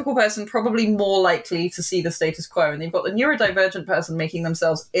neurotypical person probably more likely to see the status quo, and you've got the neurodivergent person making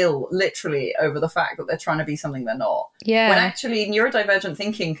themselves ill, literally, over the fact that they're trying to be something they're not. Yeah. When actually neurodivergent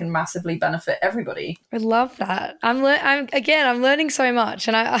thinking can massively benefit everybody. I love that. I'm learning so much,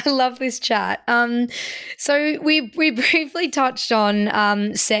 and I love this chat. So we briefly touched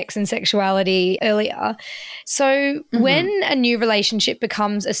on sex and sexuality earlier. So when a new relationship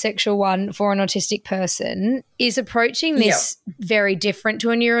becomes a sexual one for an autistic person, is approaching this very different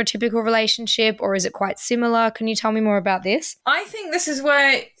to a neurotypical relationship, or is it quite similar? Can you tell me more about this? I think this is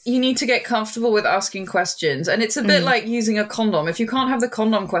where you need to get comfortable with asking questions. And it's a bit like using a condom. If you can't have the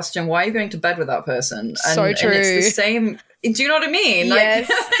condom question, why are you going to bed with that person? And, so true. And it's the same. Do you know what I mean? Yes.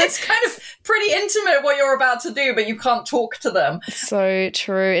 Like, it's kind of pretty intimate what you're about to do, but you can't talk to them. So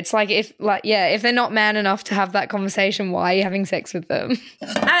true. It's like if they're not man enough to have that conversation, why are you having sex with them?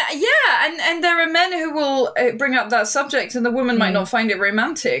 And there are men who will bring up that subject, and the woman might not find it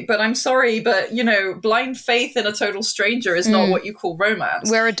romantic. But I'm sorry, but blind faith in a total stranger is not what you call romance.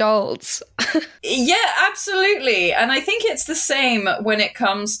 We're adults. Yeah, absolutely. And I think it's the same when it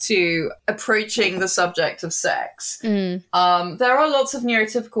comes to approaching the subject of sex. There are lots of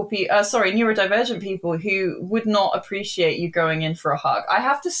neurodivergent people who would not appreciate you going in for a hug. I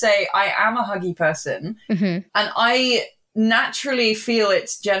have to say, I am a huggy person, and I naturally feel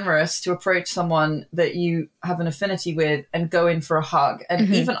it's generous to approach someone that you have an affinity with and go in for a hug.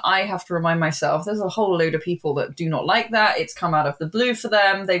 And even I have to remind myself, there's a whole load of people that do not like that. It's come out of the blue for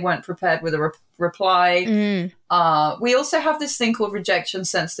them. They weren't prepared with a reply. We also have this thing called rejection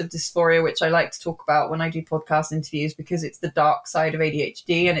sensitive dysphoria, which I like to talk about when I do podcast interviews, because it's the dark side of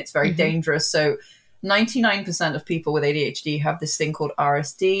ADHD and it's very dangerous. So 99% of people with ADHD have this thing called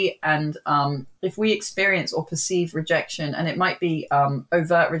RSD. And if we experience or perceive rejection, and it might be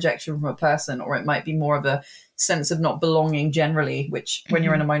overt rejection from a person, or it might be more of a sense of not belonging generally, which when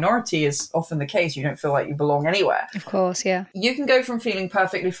you're in a minority is often the case. You don't feel like you belong anywhere. Of course, yeah. You can go from feeling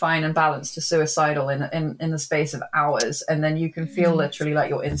perfectly fine and balanced to suicidal in the space of hours. And then you can feel literally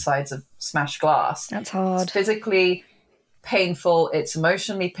like your insides of smashed glass. That's hard. It's physically painful. It's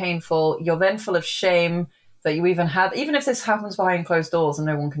emotionally painful. You're then full of shame that you even if this happens behind closed doors and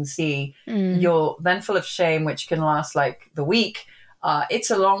no one can see, you're then full of shame, which can last like the week. It's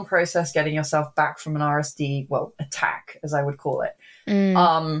a long process getting yourself back from an RSD, attack, as I would call it.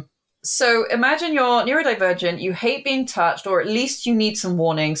 So imagine you're neurodivergent, you hate being touched, or at least you need some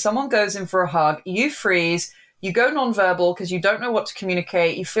warning. Someone goes in for a hug, you freeze, you go nonverbal because you don't know what to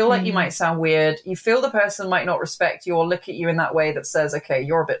communicate. You feel like you might sound weird. You feel the person might not respect you or look at you in that way that says, okay,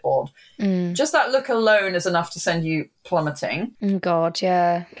 you're a bit odd. Just that look alone is enough to send you plummeting. Oh God,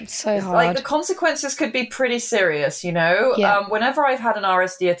 yeah. It's so hard. Like the consequences could be pretty serious, Yeah. Whenever I've had an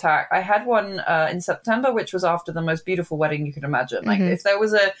RSD attack, I had one in September, which was after the most beautiful wedding you could imagine. Like if there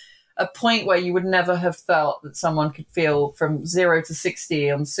was a point where you would never have felt that someone could feel from 0 to 60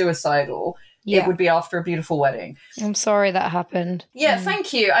 and suicidal, it would be after a beautiful wedding. I'm sorry that happened. Yeah,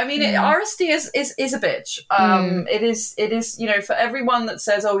 thank you. I mean, RSD is a bitch. It is, for everyone that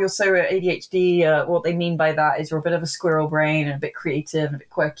says, oh, you're so ADHD, what they mean by that is you're a bit of a squirrel brain and a bit creative and a bit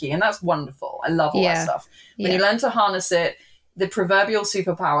quirky. And that's wonderful. I love all that stuff. When you learn to harness it, the proverbial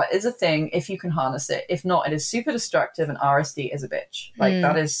superpower is a thing if you can harness it. If not, it is super destructive, and RSD is a bitch. Like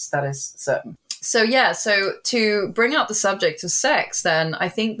that is certain. So to bring up the subject of sex, then I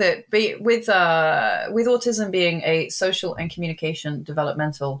think that with autism being a social and communication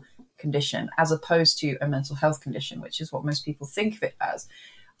developmental condition, as opposed to a mental health condition, which is what most people think of it as,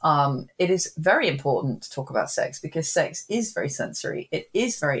 it is very important to talk about sex, because sex is very sensory. It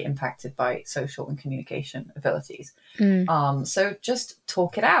is very impacted by social and communication abilities. So just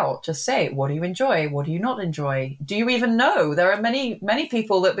talk it out. Just say, what do you enjoy? What do you not enjoy? Do you even know? There are many, many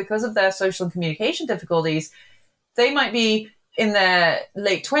people that, because of their social and communication difficulties, they might be in their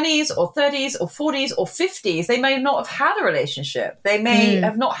late 20s or 30s or 40s or 50s. They may not have had a relationship. They may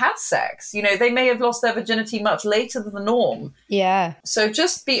have not had sex. They may have lost their virginity much later than the norm. Yeah. So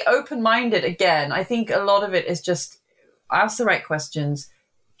just be open-minded. Again, I think a lot of it is just ask the right questions.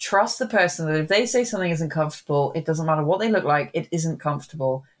 Trust the person that if they say something isn't comfortable, it doesn't matter what they look like, it isn't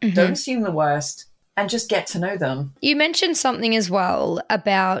comfortable. Don't assume the worst. And just get to know them. You mentioned something as well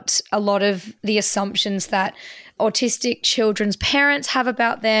about a lot of the assumptions that autistic children's parents have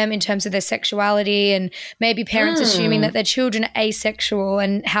about them in terms of their sexuality, and maybe parents assuming that their children are asexual,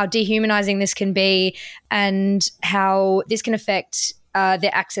 and how dehumanizing this can be, and how this can affect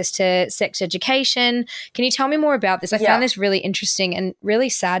their access to sex education. Can you tell me more about this? I found this really interesting and really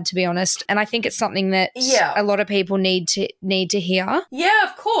sad, to be honest. And I think it's something that a lot of people need to hear. Yeah,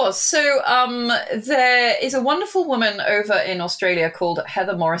 of course. So there is a wonderful woman over in Australia called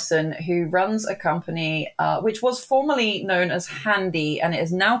Heather Morrison who runs a company which was formerly known as Handy, and it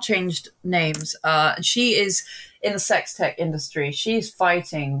has now changed names. She is in the sex tech industry. She's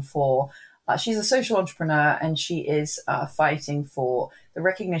fighting for she's a social entrepreneur, and she is fighting for the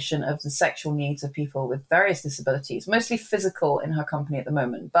recognition of the sexual needs of people with various disabilities, mostly physical, in her company at the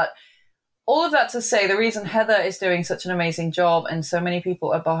moment. But all of that to say, the reason Heather is doing such an amazing job and so many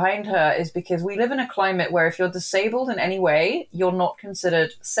people are behind her is because we live in a climate where if you're disabled in any way, you're not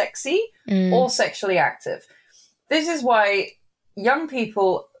considered sexy or sexually active. This is why young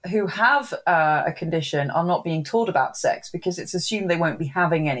people who have a condition are not being taught about sex, because it's assumed they won't be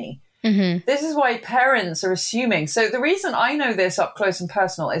having any. Mm-hmm. This is why parents are assuming. So the reason I know this up close and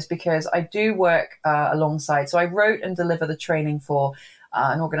personal is because I do work alongside. So I wrote and deliver the training for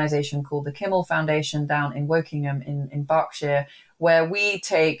an organization called the Kimmel Foundation down in Wokingham in Berkshire, where we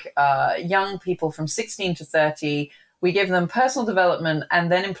take young people from 16 to 30. We give them personal development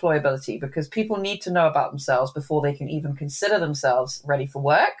and then employability, because people need to know about themselves before they can even consider themselves ready for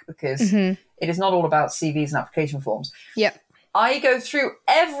work, because it is not all about CVs and application forms. Yep. I go through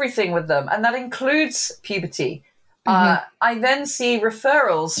everything with them, and that includes puberty. I then see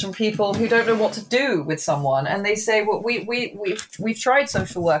referrals from people who don't know what to do with someone, and they say, "Well, we've tried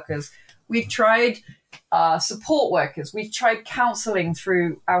social workers, we've tried support workers, we've tried counselling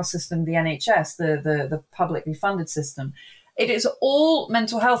through our system, the NHS, the publicly funded system. It is all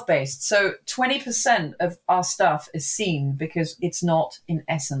mental health based. So 20% of our stuff is seen because it's not, in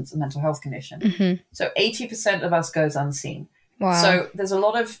essence, a mental health condition. So 80% of us goes unseen." Wow. So there's a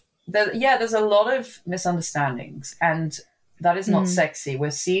lot of misunderstandings, and that is not sexy.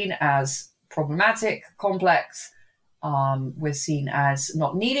 We're seen as problematic, complex. We're seen as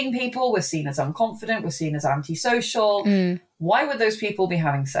not needing people. We're seen as unconfident. We're seen as antisocial. Why would those people be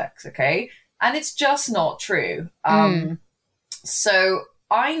having sex? Okay. And it's just not true. So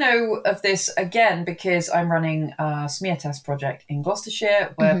I know of this again because I'm running a smear test project in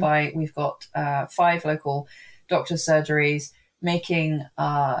Gloucestershire, whereby we've got 5 local doctors' surgeries making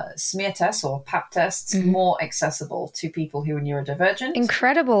smear tests or pap tests more accessible to people who are neurodivergent.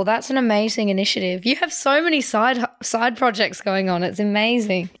 Incredible. That's an amazing initiative. You have so many side projects going on. It's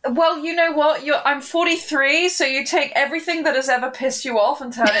amazing. Well, you know what? I'm 43, so you take everything that has ever pissed you off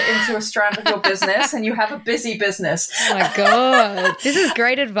and turn it into a strand of your business, and you have a busy business. Oh my God. This is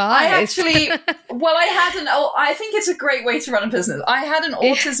great advice. I think it's a great way to run a business. I had an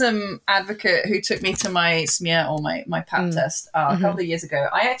autism advocate who took me to my smear or my pap test a couple of years ago.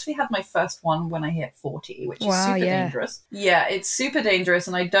 I actually had my first one when I hit 40, which is super dangerous. Yeah, it's super dangerous,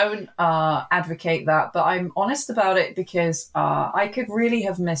 and I don't advocate that, but I'm honest about it because I could really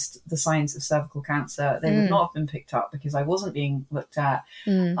have missed the signs of cervical cancer. They would not have been picked up because I wasn't being looked at.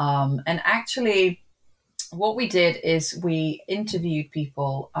 And actually, what we did is we interviewed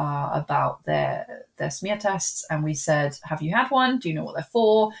people about their smear tests, and we said, have you had one? Do you know what they're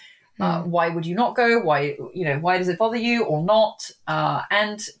for? Why would you not go? Why does it bother you or not?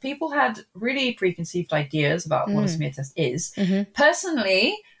 And people had really preconceived ideas about what a smear test is.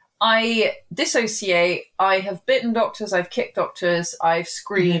 Personally, I dissociate. I have bitten doctors. I've kicked doctors. I've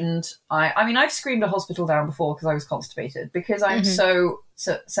screamed. I've screamed a hospital down before because I was constipated, because I'm so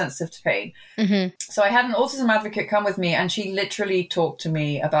sensitive to pain. So I had an autism advocate come with me, and she literally talked to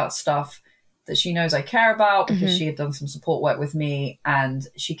me about stuff that she knows I care about because she had done some support work with me, and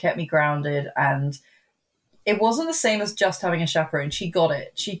she kept me grounded. And it wasn't the same as just having a chaperone. She got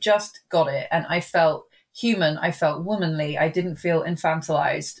it. She just got it. And I felt human. I felt womanly. I didn't feel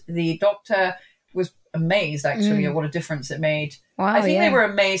infantilized. The doctor was amazed, actually, at what a difference it made. Wow, I think they were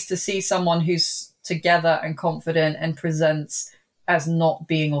amazed to see someone who's together and confident and presents as not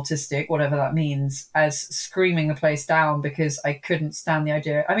being autistic, whatever that means, as screaming the place down because I couldn't stand the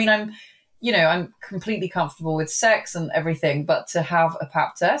idea. I mean, I'm completely comfortable with sex and everything, but to have a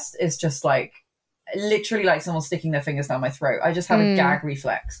pap test is just like literally like someone sticking their fingers down my throat. I just have a gag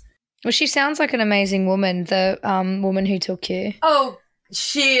reflex. Well, she sounds like an amazing woman, the woman who took you. Oh,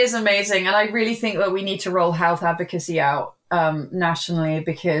 she is amazing. And I really think that we need to roll health advocacy out nationally,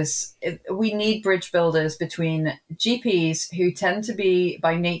 because we need bridge builders between GPs, who tend to be,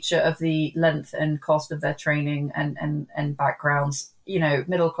 by nature of the length and cost of their training and backgrounds,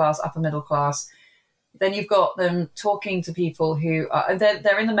 middle class, upper middle class, Then you've got them talking to people who are,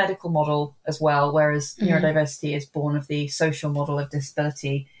 they're in the medical model as well, whereas neurodiversity is born of the social model of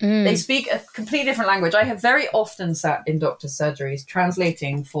disability. They speak a completely different language. I have very often sat in doctor's surgeries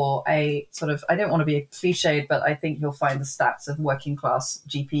translating for a sort of, I don't want to be cliched, but I think you'll find the stats of working class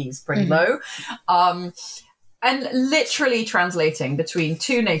GPs pretty low. And literally translating between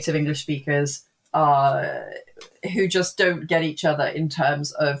two native English speakers who just don't get each other in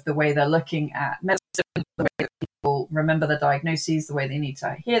terms of the way they're looking at medicine, the way that people remember the diagnoses, the way they need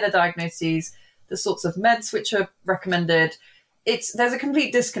to hear the diagnoses, the sorts of meds which are recommended. There's a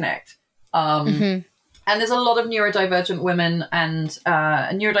complete disconnect. And there's a lot of neurodivergent women and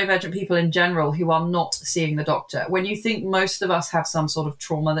neurodivergent people in general who are not seeing the doctor. When you think most of us have some sort of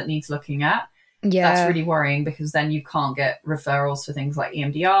trauma that needs looking at, that's really worrying, because then you can't get referrals for things like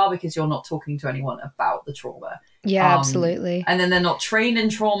EMDR because you're not talking to anyone about the trauma. Yeah, absolutely. And then they're not trained in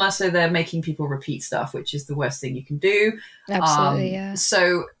trauma, so they're making people repeat stuff, which is the worst thing you can do. Absolutely, yeah.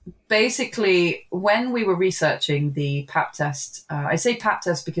 So basically, when we were researching the PAP test, I say PAP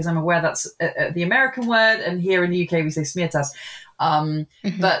test because I'm aware that's the American word, and here in the UK we say smear test.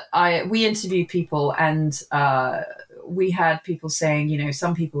 But we interviewed people, and we had people saying, you know,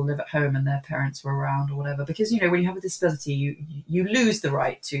 some people live at home and their parents were around or whatever, because, you know, when you have a disability, you lose the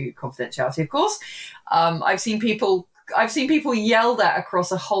right to confidentiality, of course. I've seen people yelled at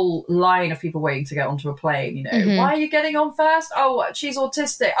across a whole line of people waiting to get onto a plane, you know, why are you getting on first? Oh, she's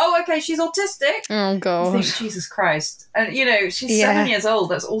autistic. Oh, okay, she's autistic. Oh, God. I think, Jesus Christ. And, you know, she's 7 years old.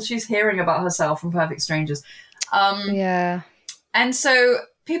 That's all she's hearing about herself from perfect strangers. And so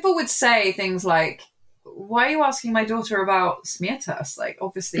people would say things like, why are you asking my daughter about smear tests? Like,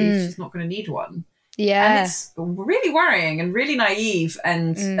 obviously, she's not going to need one. Yeah. And it's really worrying and really naive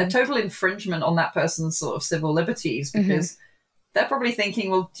and a total infringement on that person's sort of civil liberties, because they're probably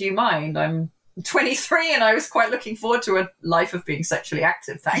thinking, well, do you mind? I'm 23 and I was quite looking forward to a life of being sexually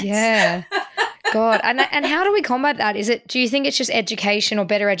active. Thanks. Yeah. God. And how do we combat that? Do you think it's just education or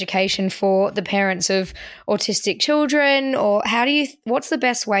better education for the parents of autistic children? Or what's the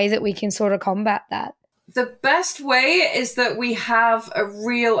best way that we can sort of combat that? The best way is that we have a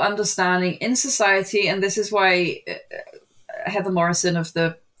real understanding in society, and this is why Heather Morrison of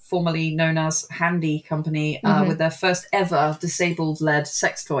the formerly known as Handy Company, with their first ever disabled-led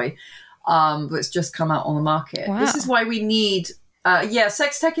sex toy, that's just come out on the market. Wow. This is why we need,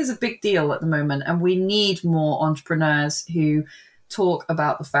 sex tech is a big deal at the moment, and we need more entrepreneurs who talk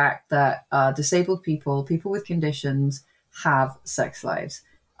about the fact that disabled people with conditions, have sex lives.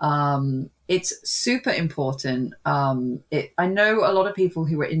 It's super important. I know a lot of people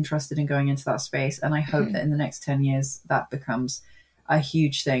who are interested in going into that space, and I hope that in the next 10 years that becomes a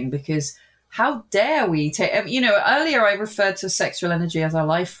huge thing, because how dare we take, earlier I referred to sexual energy as our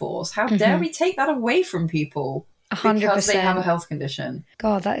life force. How dare we take that away from people 100%. Because they have a health condition?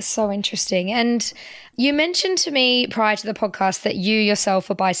 God, that is so interesting. And you mentioned to me prior to the podcast that you yourself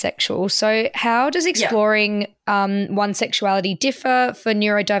are bisexual. So how does exploring one's sexuality differ for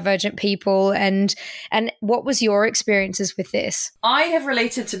neurodivergent people? And what was your experiences with this? I have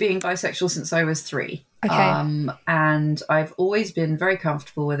related to being bisexual since I was 3. Okay. And I've always been very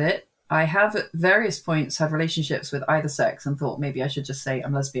comfortable with it. I have at various points had relationships with either sex and thought, maybe I should just say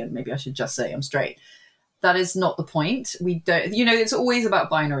I'm lesbian. Maybe I should just say I'm straight. That is not the point. We don't, it's always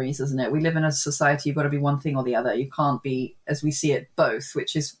about binaries, isn't it? We live in a society, you've got to be one thing or the other. You can't be, as we see it, both,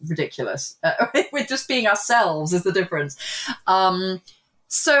 which is ridiculous. We're just being ourselves is the difference.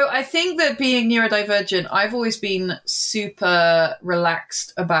 So I think that being neurodivergent, I've always been super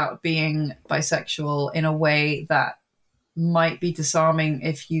relaxed about being bisexual in a way that might be disarming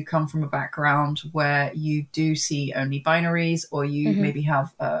if you come from a background where you do see only binaries, or you maybe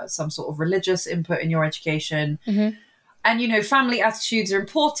have some sort of religious input in your education. And, family attitudes are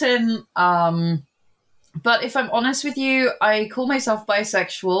important. But if I'm honest with you, I call myself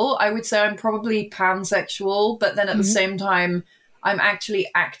bisexual. I would say I'm probably pansexual, but then at the same time, I'm actually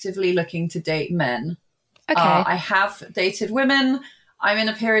actively looking to date men. Okay. I have dated women. I'm in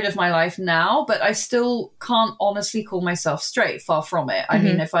a period of my life now, but I still can't honestly call myself straight, far from it. I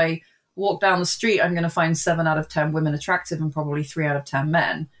mean, if I walk down the street, I'm going to find 7 out of 10 women attractive and probably 3 out of 10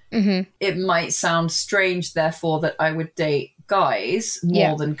 men. It might sound strange, therefore, that I would date guys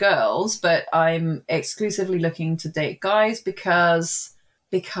more than girls, but I'm exclusively looking to date guys because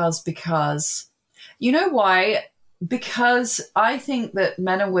you know why? Because I think that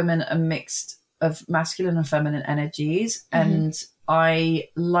men and women are mixed of masculine and feminine energies, and I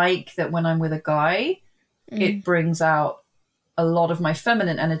like that when I'm with a guy, it brings out a lot of my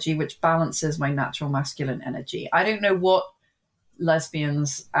feminine energy, which balances my natural masculine energy. I don't know what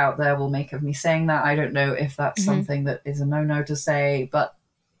lesbians out there will make of me saying that. I don't know if that's something that is a no-no to say, but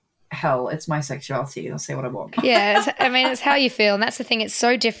hell, it's my sexuality. I'll say what I want. Yeah, it's how you feel. And that's the thing. It's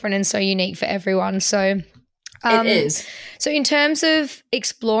so different and so unique for everyone. So it is. So in terms of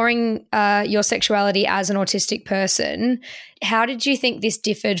exploring your sexuality as an autistic person, how did you think this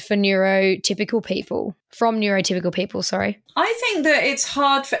differed from neurotypical people? I think that it's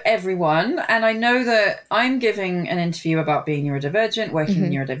hard for everyone. And I know that I'm giving an interview about being neurodivergent, working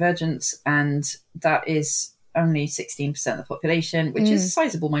with neurodivergence, and that is only 16% of the population, which is a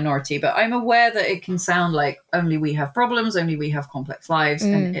sizable minority. But I'm aware that it can sound like only we have problems, only we have complex lives.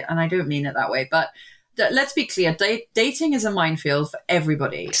 And I don't mean it that way. But let's be clear, dating is a minefield for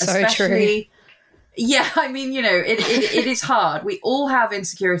everybody. So especially, true. Yeah, I mean, it is hard. We all have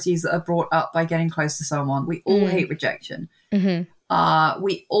insecurities that are brought up by getting close to someone. We all hate rejection.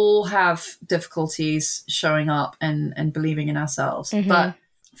 We all have difficulties showing up and believing in ourselves. But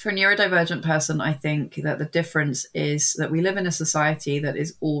for a neurodivergent person, I think that the difference is that we live in a society that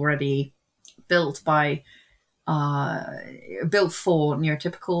is already built for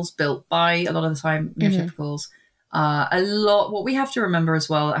neurotypicals, built by a lot of the time neurotypicals. What we have to remember as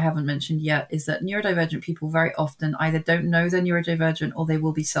well, I haven't mentioned yet, is that neurodivergent people very often either don't know they're neurodivergent or they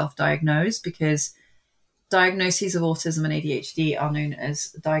will be self-diagnosed, because diagnoses of autism and ADHD are known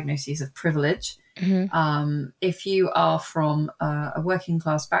as diagnoses of privilege. If you are from a working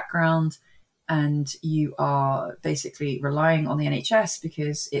class background and you are basically relying on the NHS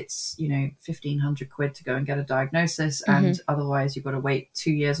because it's, 1,500 quid to go and get a diagnosis, and otherwise you've got to wait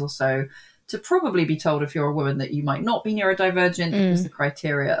 2 years or so to probably be told if you're a woman that you might not be neurodivergent, because the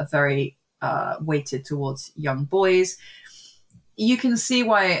criteria are very weighted towards young boys. You can see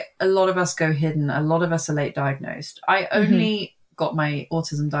why a lot of us go hidden. A lot of us are late diagnosed. I only got my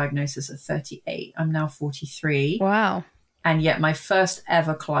autism diagnosis at 38. I'm now 43. Wow. And yet my first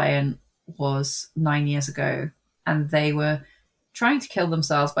ever client was 9 years ago, and they were trying to kill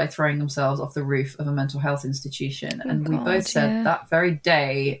themselves by throwing themselves off the roof of a mental health institution. And we both said that very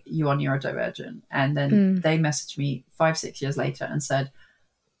day, you are neurodivergent. And then they messaged me 5-6 years later and said,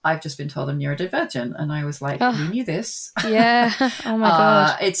 I've just been told I'm neurodivergent. And I was like, we knew this. Yeah. Oh my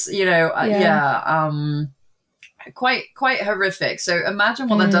God. It's, quite horrific. So imagine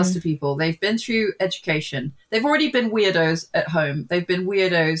what that does to people. They've been through education. They've already been weirdos at home. They've been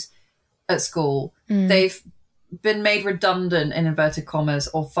weirdos at school. They've been made redundant, in inverted commas,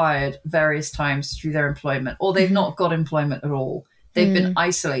 or fired various times through their employment, or they've not got employment at all. They've been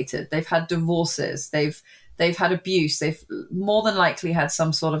isolated. They've had divorces. They've had abuse. They've more than likely had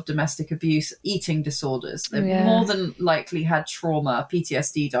some sort of domestic abuse, eating disorders. They've more than likely had trauma,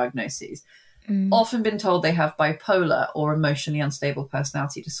 PTSD diagnoses. Often been told they have bipolar or emotionally unstable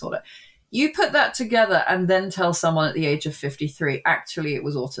personality disorder. You put that together and then tell someone at the age of 53, actually it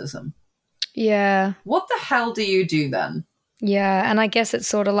was autism. Yeah. What the hell do you do then? Yeah, and I guess it's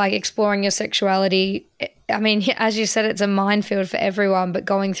sort of like exploring your sexuality. I mean, as you said, it's a minefield for everyone, but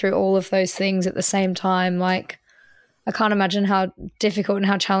going through all of those things at the same time, like, I can't imagine how difficult and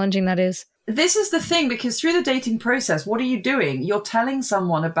how challenging that is. This is the thing, because through the dating process, what are you doing? You're telling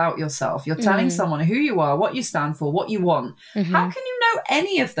someone about yourself. You're telling someone who you are, what you stand for, what you want. How can you know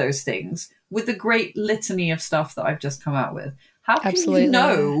any of those things with the great litany of stuff that I've just come out with? How can you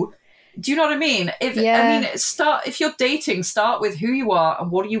know? Do you know what I mean? If you're dating, start with who you are and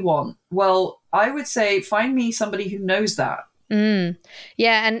what do you want. Well, I would say find me somebody who knows that.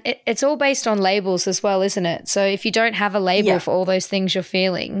 Yeah, and it's all based on labels as well, isn't it? So if you don't have a label for all those things you're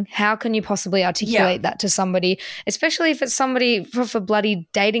feeling, how can you possibly articulate that to somebody, especially if it's somebody for bloody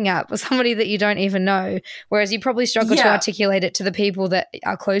dating app or somebody that you don't even know, whereas you probably struggle to articulate it to the people that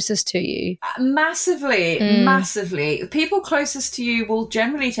are closest to you. Massively. People closest to you will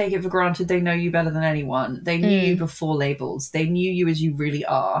generally take it for granted they know you better than anyone. They knew you before labels. They knew you as you really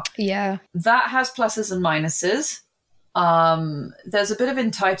are. Yeah. That has pluses and minuses. There's a bit of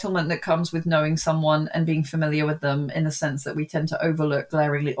entitlement that comes with knowing someone and being familiar with them, in the sense that we tend to overlook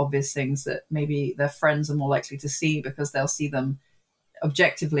glaringly obvious things that maybe their friends are more likely to see because they'll see them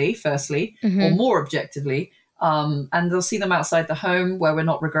objectively, firstly, or more objectively. And they'll see them outside the home where we're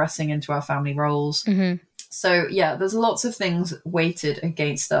not regressing into our family roles. So yeah, there's lots of things weighted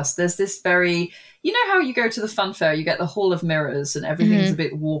against us. There's this very, you know how you go to the fun fair, you get the hall of mirrors and everything's a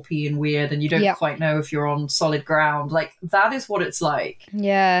bit warpy and weird and you don't quite know if you're on solid ground. Like, that is what it's like.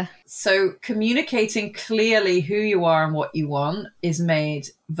 Yeah. So communicating clearly who you are and what you want is made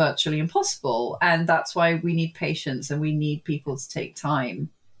virtually impossible. And that's why we need patience and we need people to take time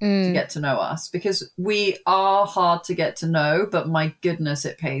to get to know us, because we are hard to get to know, but my goodness,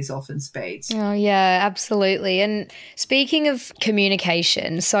 it pays off in spades. Oh, yeah, absolutely. And speaking of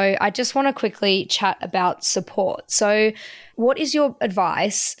communication, so I just want to quickly chat about support. So what is your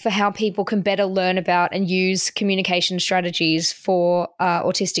advice for how people can better learn about and use communication strategies for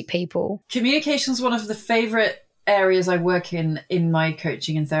autistic people? Communication is one of the favorite areas I work in my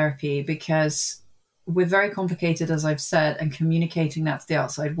coaching and therapy, because we're very complicated, as I've said, and communicating that to the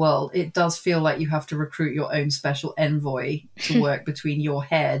outside world, it does feel like you have to recruit your own special envoy to work between your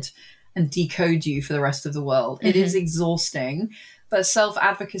head and decode you for the rest of the world. It is exhausting, but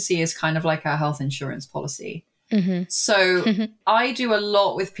self-advocacy is kind of like our health insurance policy. So I do a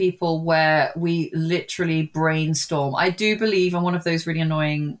lot with people where we literally brainstorm. I do believe I'm one of those really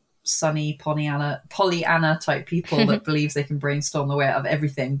annoying sunny Pollyanna type people that believes they can brainstorm the way out of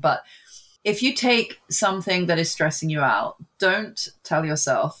everything. But if you take something that is stressing you out, don't tell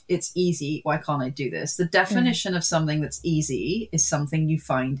yourself, it's easy, why can't I do this? The definition of something that's easy is something you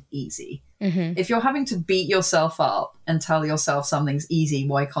find easy. If you're having to beat yourself up and tell yourself something's easy,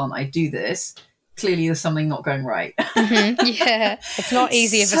 why can't I do this? Clearly there's something not going right. Yeah, it's not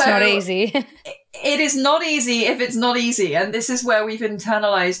easy if it's not easy. It is not easy if it's not easy. And this is where we've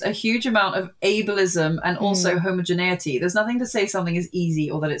internalized a huge amount of ableism and also homogeneity. There's nothing to say something is easy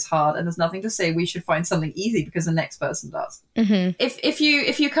or that it's hard. And there's nothing to say we should find something easy because the next person does. If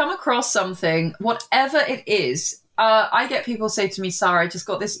you come across something, whatever it is, I get people say to me, Sarah, I just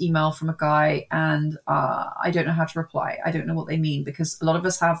got this email from a guy and I don't know how to reply. I don't know what they mean, because a lot of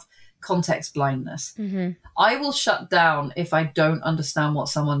us have context blindness. I will shut down if I don't understand what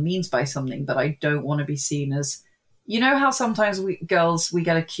someone means by something, but I don't want to be seen as, you know how sometimes we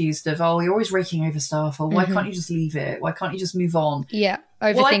get accused of, oh, you're always raking over stuff, or why can't you just leave it? Why can't you just move on? Yeah,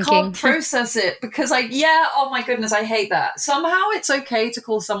 overthinking. Well, I can't process it because oh my goodness, I hate that. Somehow it's okay to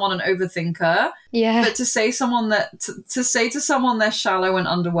call someone an overthinker, but to say to say to someone they're shallow and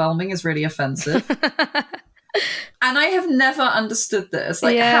underwhelming is really offensive. And I have never understood this.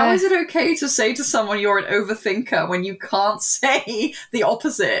 How is it okay to say to someone you're an overthinker when you can't say the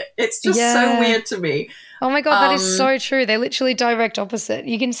opposite? It's just so weird to me. Oh my God, that is so true. They're literally direct opposite.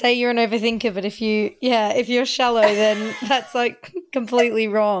 You can say you're an overthinker, but if you're shallow, then that's like completely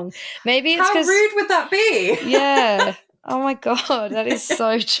wrong. Maybe it's how rude would that be? Yeah. Oh my God, that is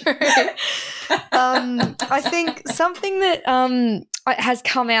so true. I think something that has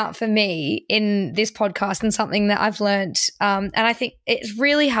come out for me in this podcast and something that I've learned, and I think it's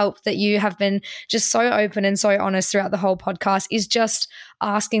really helped that you have been just so open and so honest throughout the whole podcast, is just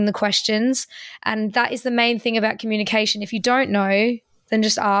asking the questions. And that is the main thing about communication. If you don't know, then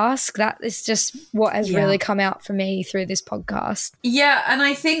just ask. That is just what has really come out for me through this podcast. Yeah, and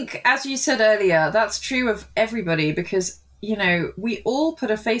I think, as you said earlier, that's true of everybody, because, you know, we all put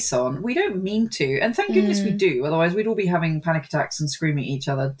a face on. We don't mean to, and thank goodness we do. Otherwise, we'd all be having panic attacks and screaming at each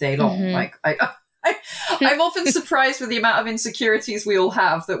other day long. I'm often surprised with the amount of insecurities we all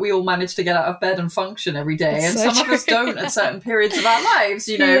have, that we all manage to get out of bed and function every day. That's and so some true. of us don't at certain periods of our lives,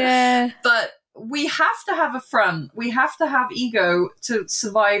 you know. Yeah. But we have to have a front. We have to have ego to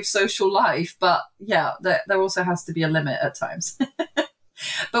survive social life. But yeah, there also has to be a limit at times.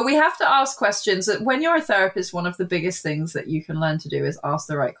 But we have to ask questions. When you're a therapist, one of the biggest things that you can learn to do is ask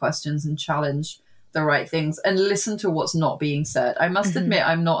the right questions and challenge the right things and listen to what's not being said. I must admit,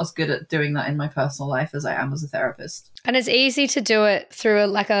 I'm not as good at doing that in my personal life as I am as a therapist. And it's easy to do it through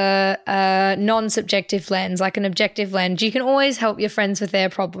a non-subjective lens, like an objective lens. You can always help your friends with their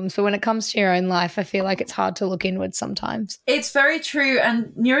problems, but when it comes to your own life, I feel like it's hard to look inward sometimes. It's very true.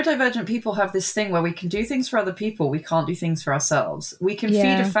 And neurodivergent people have this thing where we can do things for other people. We can't do things for ourselves. We can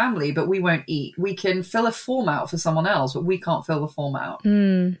feed a family, but we won't eat. We can fill a form out for someone else, but we can't fill the form out.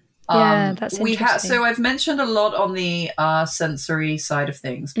 Yeah, that's interesting. So I've mentioned a lot on the sensory side of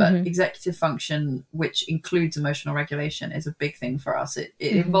things, but executive function, which includes emotional regulation, is a big thing for us. It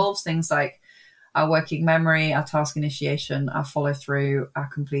involves things like our working memory, our task initiation, our follow through, our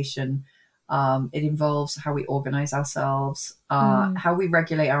completion. It involves how we organize ourselves, how we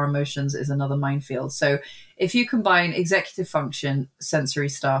regulate our emotions is another minefield. So if you combine executive function, sensory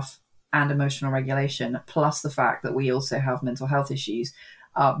stuff, and emotional regulation, plus the fact that we also have mental health issues,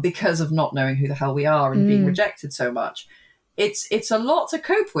 because of not knowing who the hell we are and being rejected so much. It's a lot to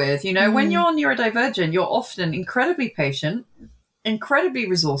cope with. You know, when you're neurodivergent, you're often incredibly patient, incredibly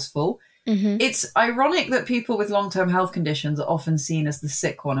resourceful. It's ironic that people with long-term health conditions are often seen as the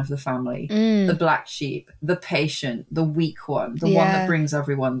sick one of the family, the black sheep, the patient, the weak one, the one that brings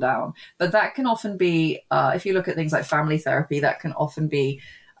everyone down. But that can often be, if you look at things like family therapy, that can often be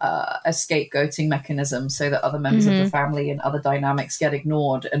a scapegoating mechanism so that other members of the family and other dynamics get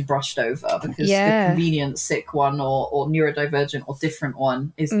ignored and brushed over, because the convenient sick one or neurodivergent or different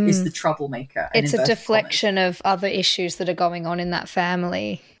one is the troublemaker. It's a deflection of other issues that are going on in that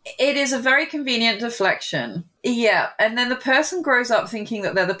family. It is a very convenient deflection. Yeah. And then the person grows up thinking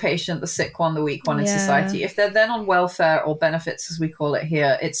that they're the patient, the sick one, the weak one in society. If they're then on welfare or benefits, as we call it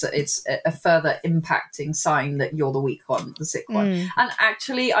here, it's a further impacting sign that you're the weak one, the sick one. And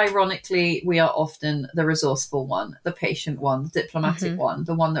actually, ironically, we are often the resourceful one, the patient one, the diplomatic one,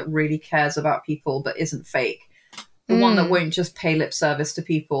 the one that really cares about people but isn't fake. The one that won't just pay lip service to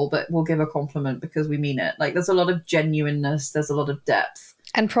people but will give a compliment because we mean it. Like, there's a lot of genuineness, there's a lot of depth.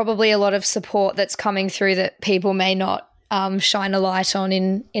 And probably a lot of support that's coming through that people may not shine a light on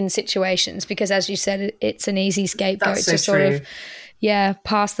in situations, because, as you said, it's an easy scapegoat to sort of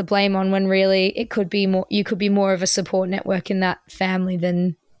pass the blame on, when really it could be more. You could be more of a support network in that family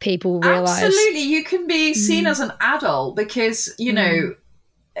than people realize. Absolutely, you can be seen as an adult because you know.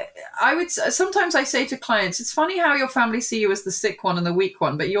 Sometimes I say to clients, it's funny how your family see you as the sick one and the weak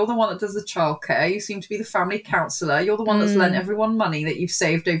one, but you're the one that does the childcare. You seem to be the family counsellor. You're the one that's lent everyone money that you've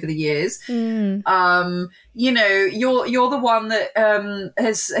saved over the years. You know, you're the one that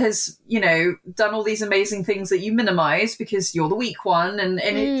has you know, done all these amazing things that you minimise because you're the weak one, and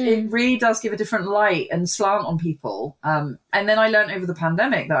it really does give a different light and slant on people. And then I learned over the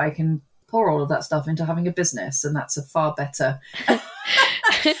pandemic that I can pour all of that stuff into having a business, and that's a far better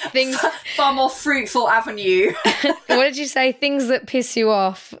far more fruitful avenue. What did you say? Things that piss you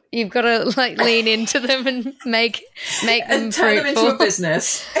off, you've got to like lean into them and make them and turn fruitful. them into a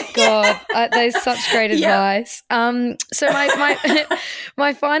business. God, there's such great advice. So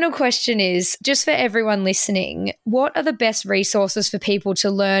my final question is, just for everyone listening, what are the best resources for people to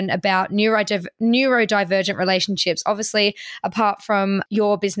learn about neurodivergent relationships? Obviously, apart from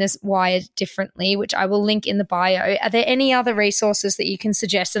your business Wired Differently, which I will link in the bio, are there any other resources that you can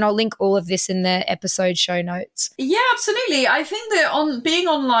suggest? And I'll link all of this in the episode show notes. Yeah, absolutely. I think that being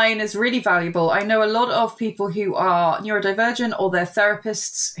online is really valuable. I know a lot of people who are neurodivergent, or they're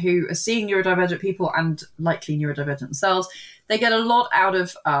therapists who are seeing neurodivergent people and likely neurodivergent themselves. They get a lot out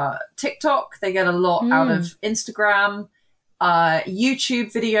of TikTok. They get a lot out of Instagram,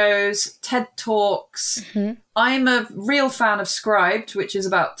 YouTube videos, TED Talks. I'm a real fan of Scribed, which is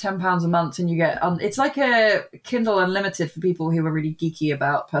about £10 a month, and you get it's like a Kindle Unlimited for people who are really geeky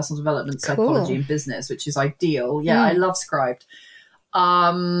about personal development, psychology, and business, which is ideal. Yeah, I love Scribed.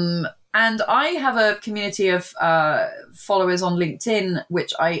 And I have a community of followers on LinkedIn,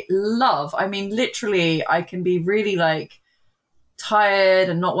 which I love. I mean, literally, I can be really like tired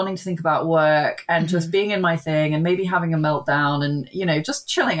and not wanting to think about work and just being in my thing and maybe having a meltdown and, you know, just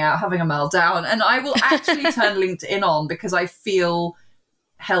chilling out, having a meltdown. And I will actually turn LinkedIn on because I feel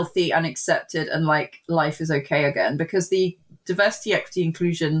healthy and accepted and like life is okay again, because the diversity, equity,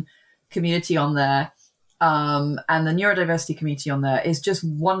 inclusion community on there and the neurodiversity community on there is just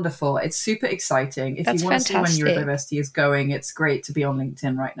wonderful. It's super exciting. If you want to see when neurodiversity is going, it's great to be on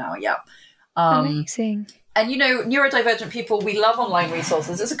LinkedIn right now. Yeah. Amazing. And, you know, neurodivergent people, we love online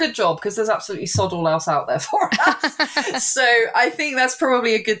resources. It's a good job because there's absolutely sod all else out there for us. So I think that's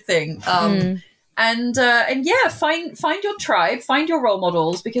probably a good thing. And yeah, find your tribe, find your role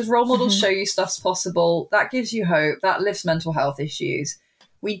models, because role models show you stuff's possible. That gives you hope. That lifts mental health issues.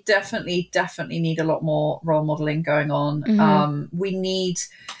 We definitely need a lot more role modeling going on. We need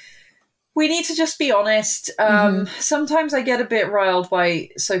to just be honest. Sometimes I get a bit riled by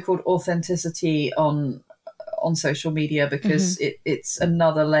so-called authenticity on social media because it's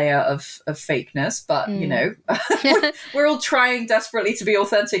another layer of fakeness, but you know, we're all trying desperately to be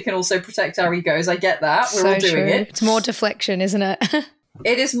authentic and also protect our egos. I get that. We're all doing it. It's more deflection, isn't it?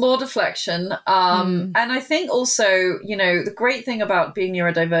 It is more deflection. And I think also, you know, the great thing about being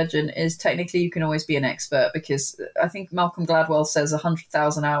neurodivergent is technically you can always be an expert, because I think Malcolm Gladwell says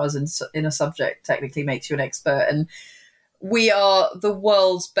 100,000 hours in a subject technically makes you an expert. And we are the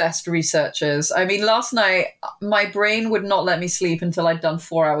world's best researchers. I mean, last night, my brain would not let me sleep until I'd done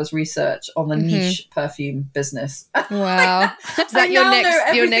 4 hours research on the niche perfume business. Wow. Is that your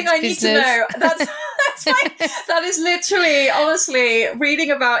next I business? need to know. That is literally, honestly,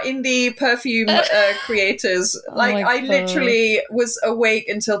 reading about indie perfume creators. Like, I literally was awake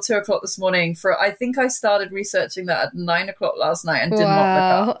until 2:00 this morning I think I started researching that at 9:00 last night and did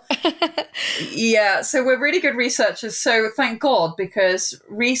not look up. Yeah, so we're really good researchers. So thank God, because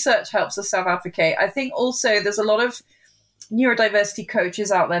research helps us self-advocate. I think also there's a lot of neurodiversity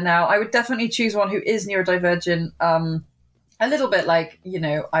coaches out there now. I would definitely choose one who is neurodivergent. A little bit like, you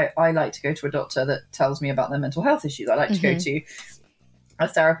know, I like to go to a doctor that tells me about their mental health issues. I like to go to a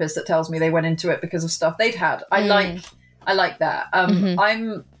therapist that tells me they went into it because of stuff they'd had. I like that.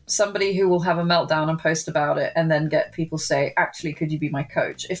 I'm somebody who will have a meltdown and post about it and then get people say, actually, could you be my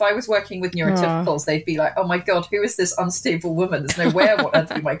coach? If I was working with neurotypicals, they'd be like, oh my God, who is this unstable woman? There's no way I want her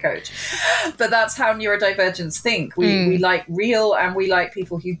to be my coach. But that's how neurodivergents think. We like real, and we like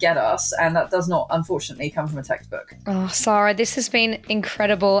people who get us. And that does not, unfortunately, come from a textbook. Oh, Sara, this has been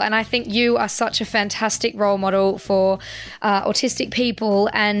incredible. And I think you are such a fantastic role model for autistic people.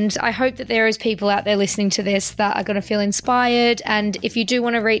 And I hope that there is people out there listening to this that are going to feel inspired. And if you do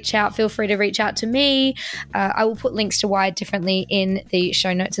want to reach out, feel free to reach out to me. I will put links to Wired Differently in the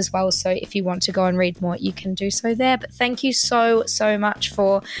show notes as well. So if you want to go and read more, you can do so there. But thank you so much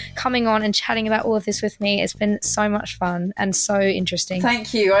for coming on and chatting about all of this with me. It's been so much fun and so interesting.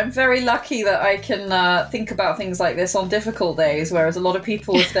 Thank you. I'm very lucky that I can think about things like this on difficult days, whereas a lot of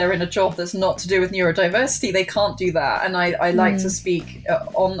people, if they're in a job that's not to do with neurodiversity, they can't do that. And I like to speak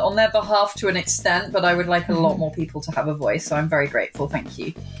on their behalf to an extent, but I would like a lot more people to have a voice. So I'm very grateful. Thank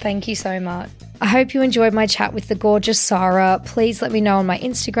you. Thank you so much. I hope you enjoyed my chat with the gorgeous Sara. Please let me know on my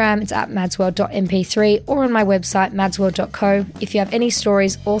Instagram. It's at madsworld.mp3 or on my website, madsworld.co, if you have any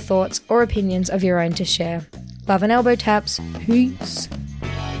stories or thoughts or opinions of your own to share. Love and elbow taps. Peace.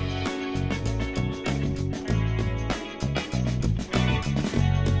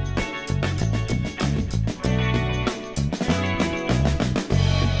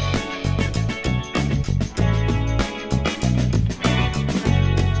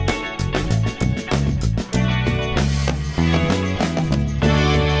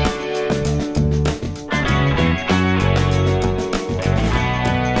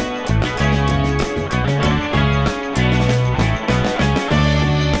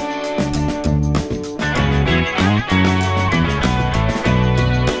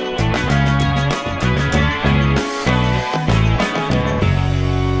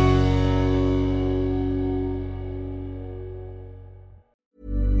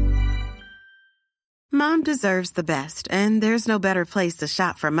 Mom deserves the best, and there's no better place to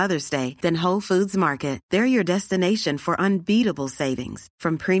shop for Mother's Day than Whole Foods Market. They're your destination for unbeatable savings,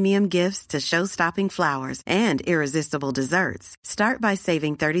 from premium gifts to show-stopping flowers and irresistible desserts. Start by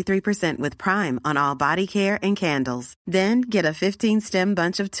saving 33% with Prime on all body care and candles. Then get a 15-stem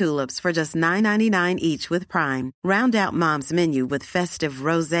bunch of tulips for just $9.99 each with Prime. Round out Mom's menu with festive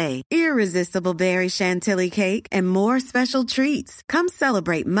rosé, irresistible berry chantilly cake, and more special treats. Come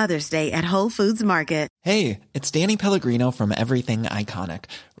celebrate Mother's Day at Whole Foods Market. Hey, it's Danny Pellegrino from Everything Iconic.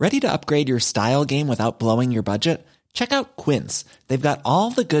 Ready to upgrade your style game without blowing your budget? Check out Quince. They've got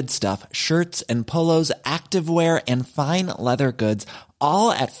all the good stuff, shirts and polos, activewear, and fine leather goods,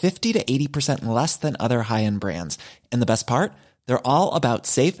 all at 50 to 80% less than other high-end brands. And the best part? They're all about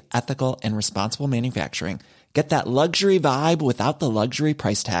safe, ethical, and responsible manufacturing. Get that luxury vibe without the luxury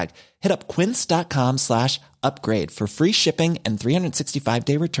price tag. Hit up quince.com/upgrade for free shipping and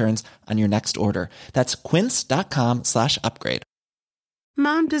 365-day returns on your next order. That's quince.com/upgrade.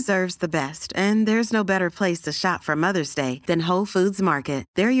 Mom deserves the best, and there's no better place to shop for Mother's Day than Whole Foods Market.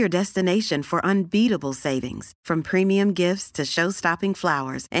 They're your destination for unbeatable savings, from premium gifts to show-stopping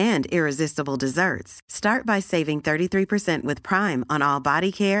flowers and irresistible desserts. Start by saving 33% with Prime on all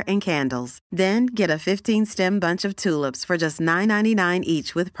body care and candles. Then get a 15-stem bunch of tulips for just $9.99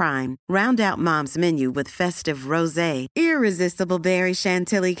 each with Prime. Round out Mom's menu with festive rosé, irresistible berry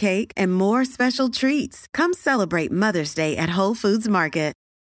chantilly cake, and more special treats. Come celebrate Mother's Day at Whole Foods Market.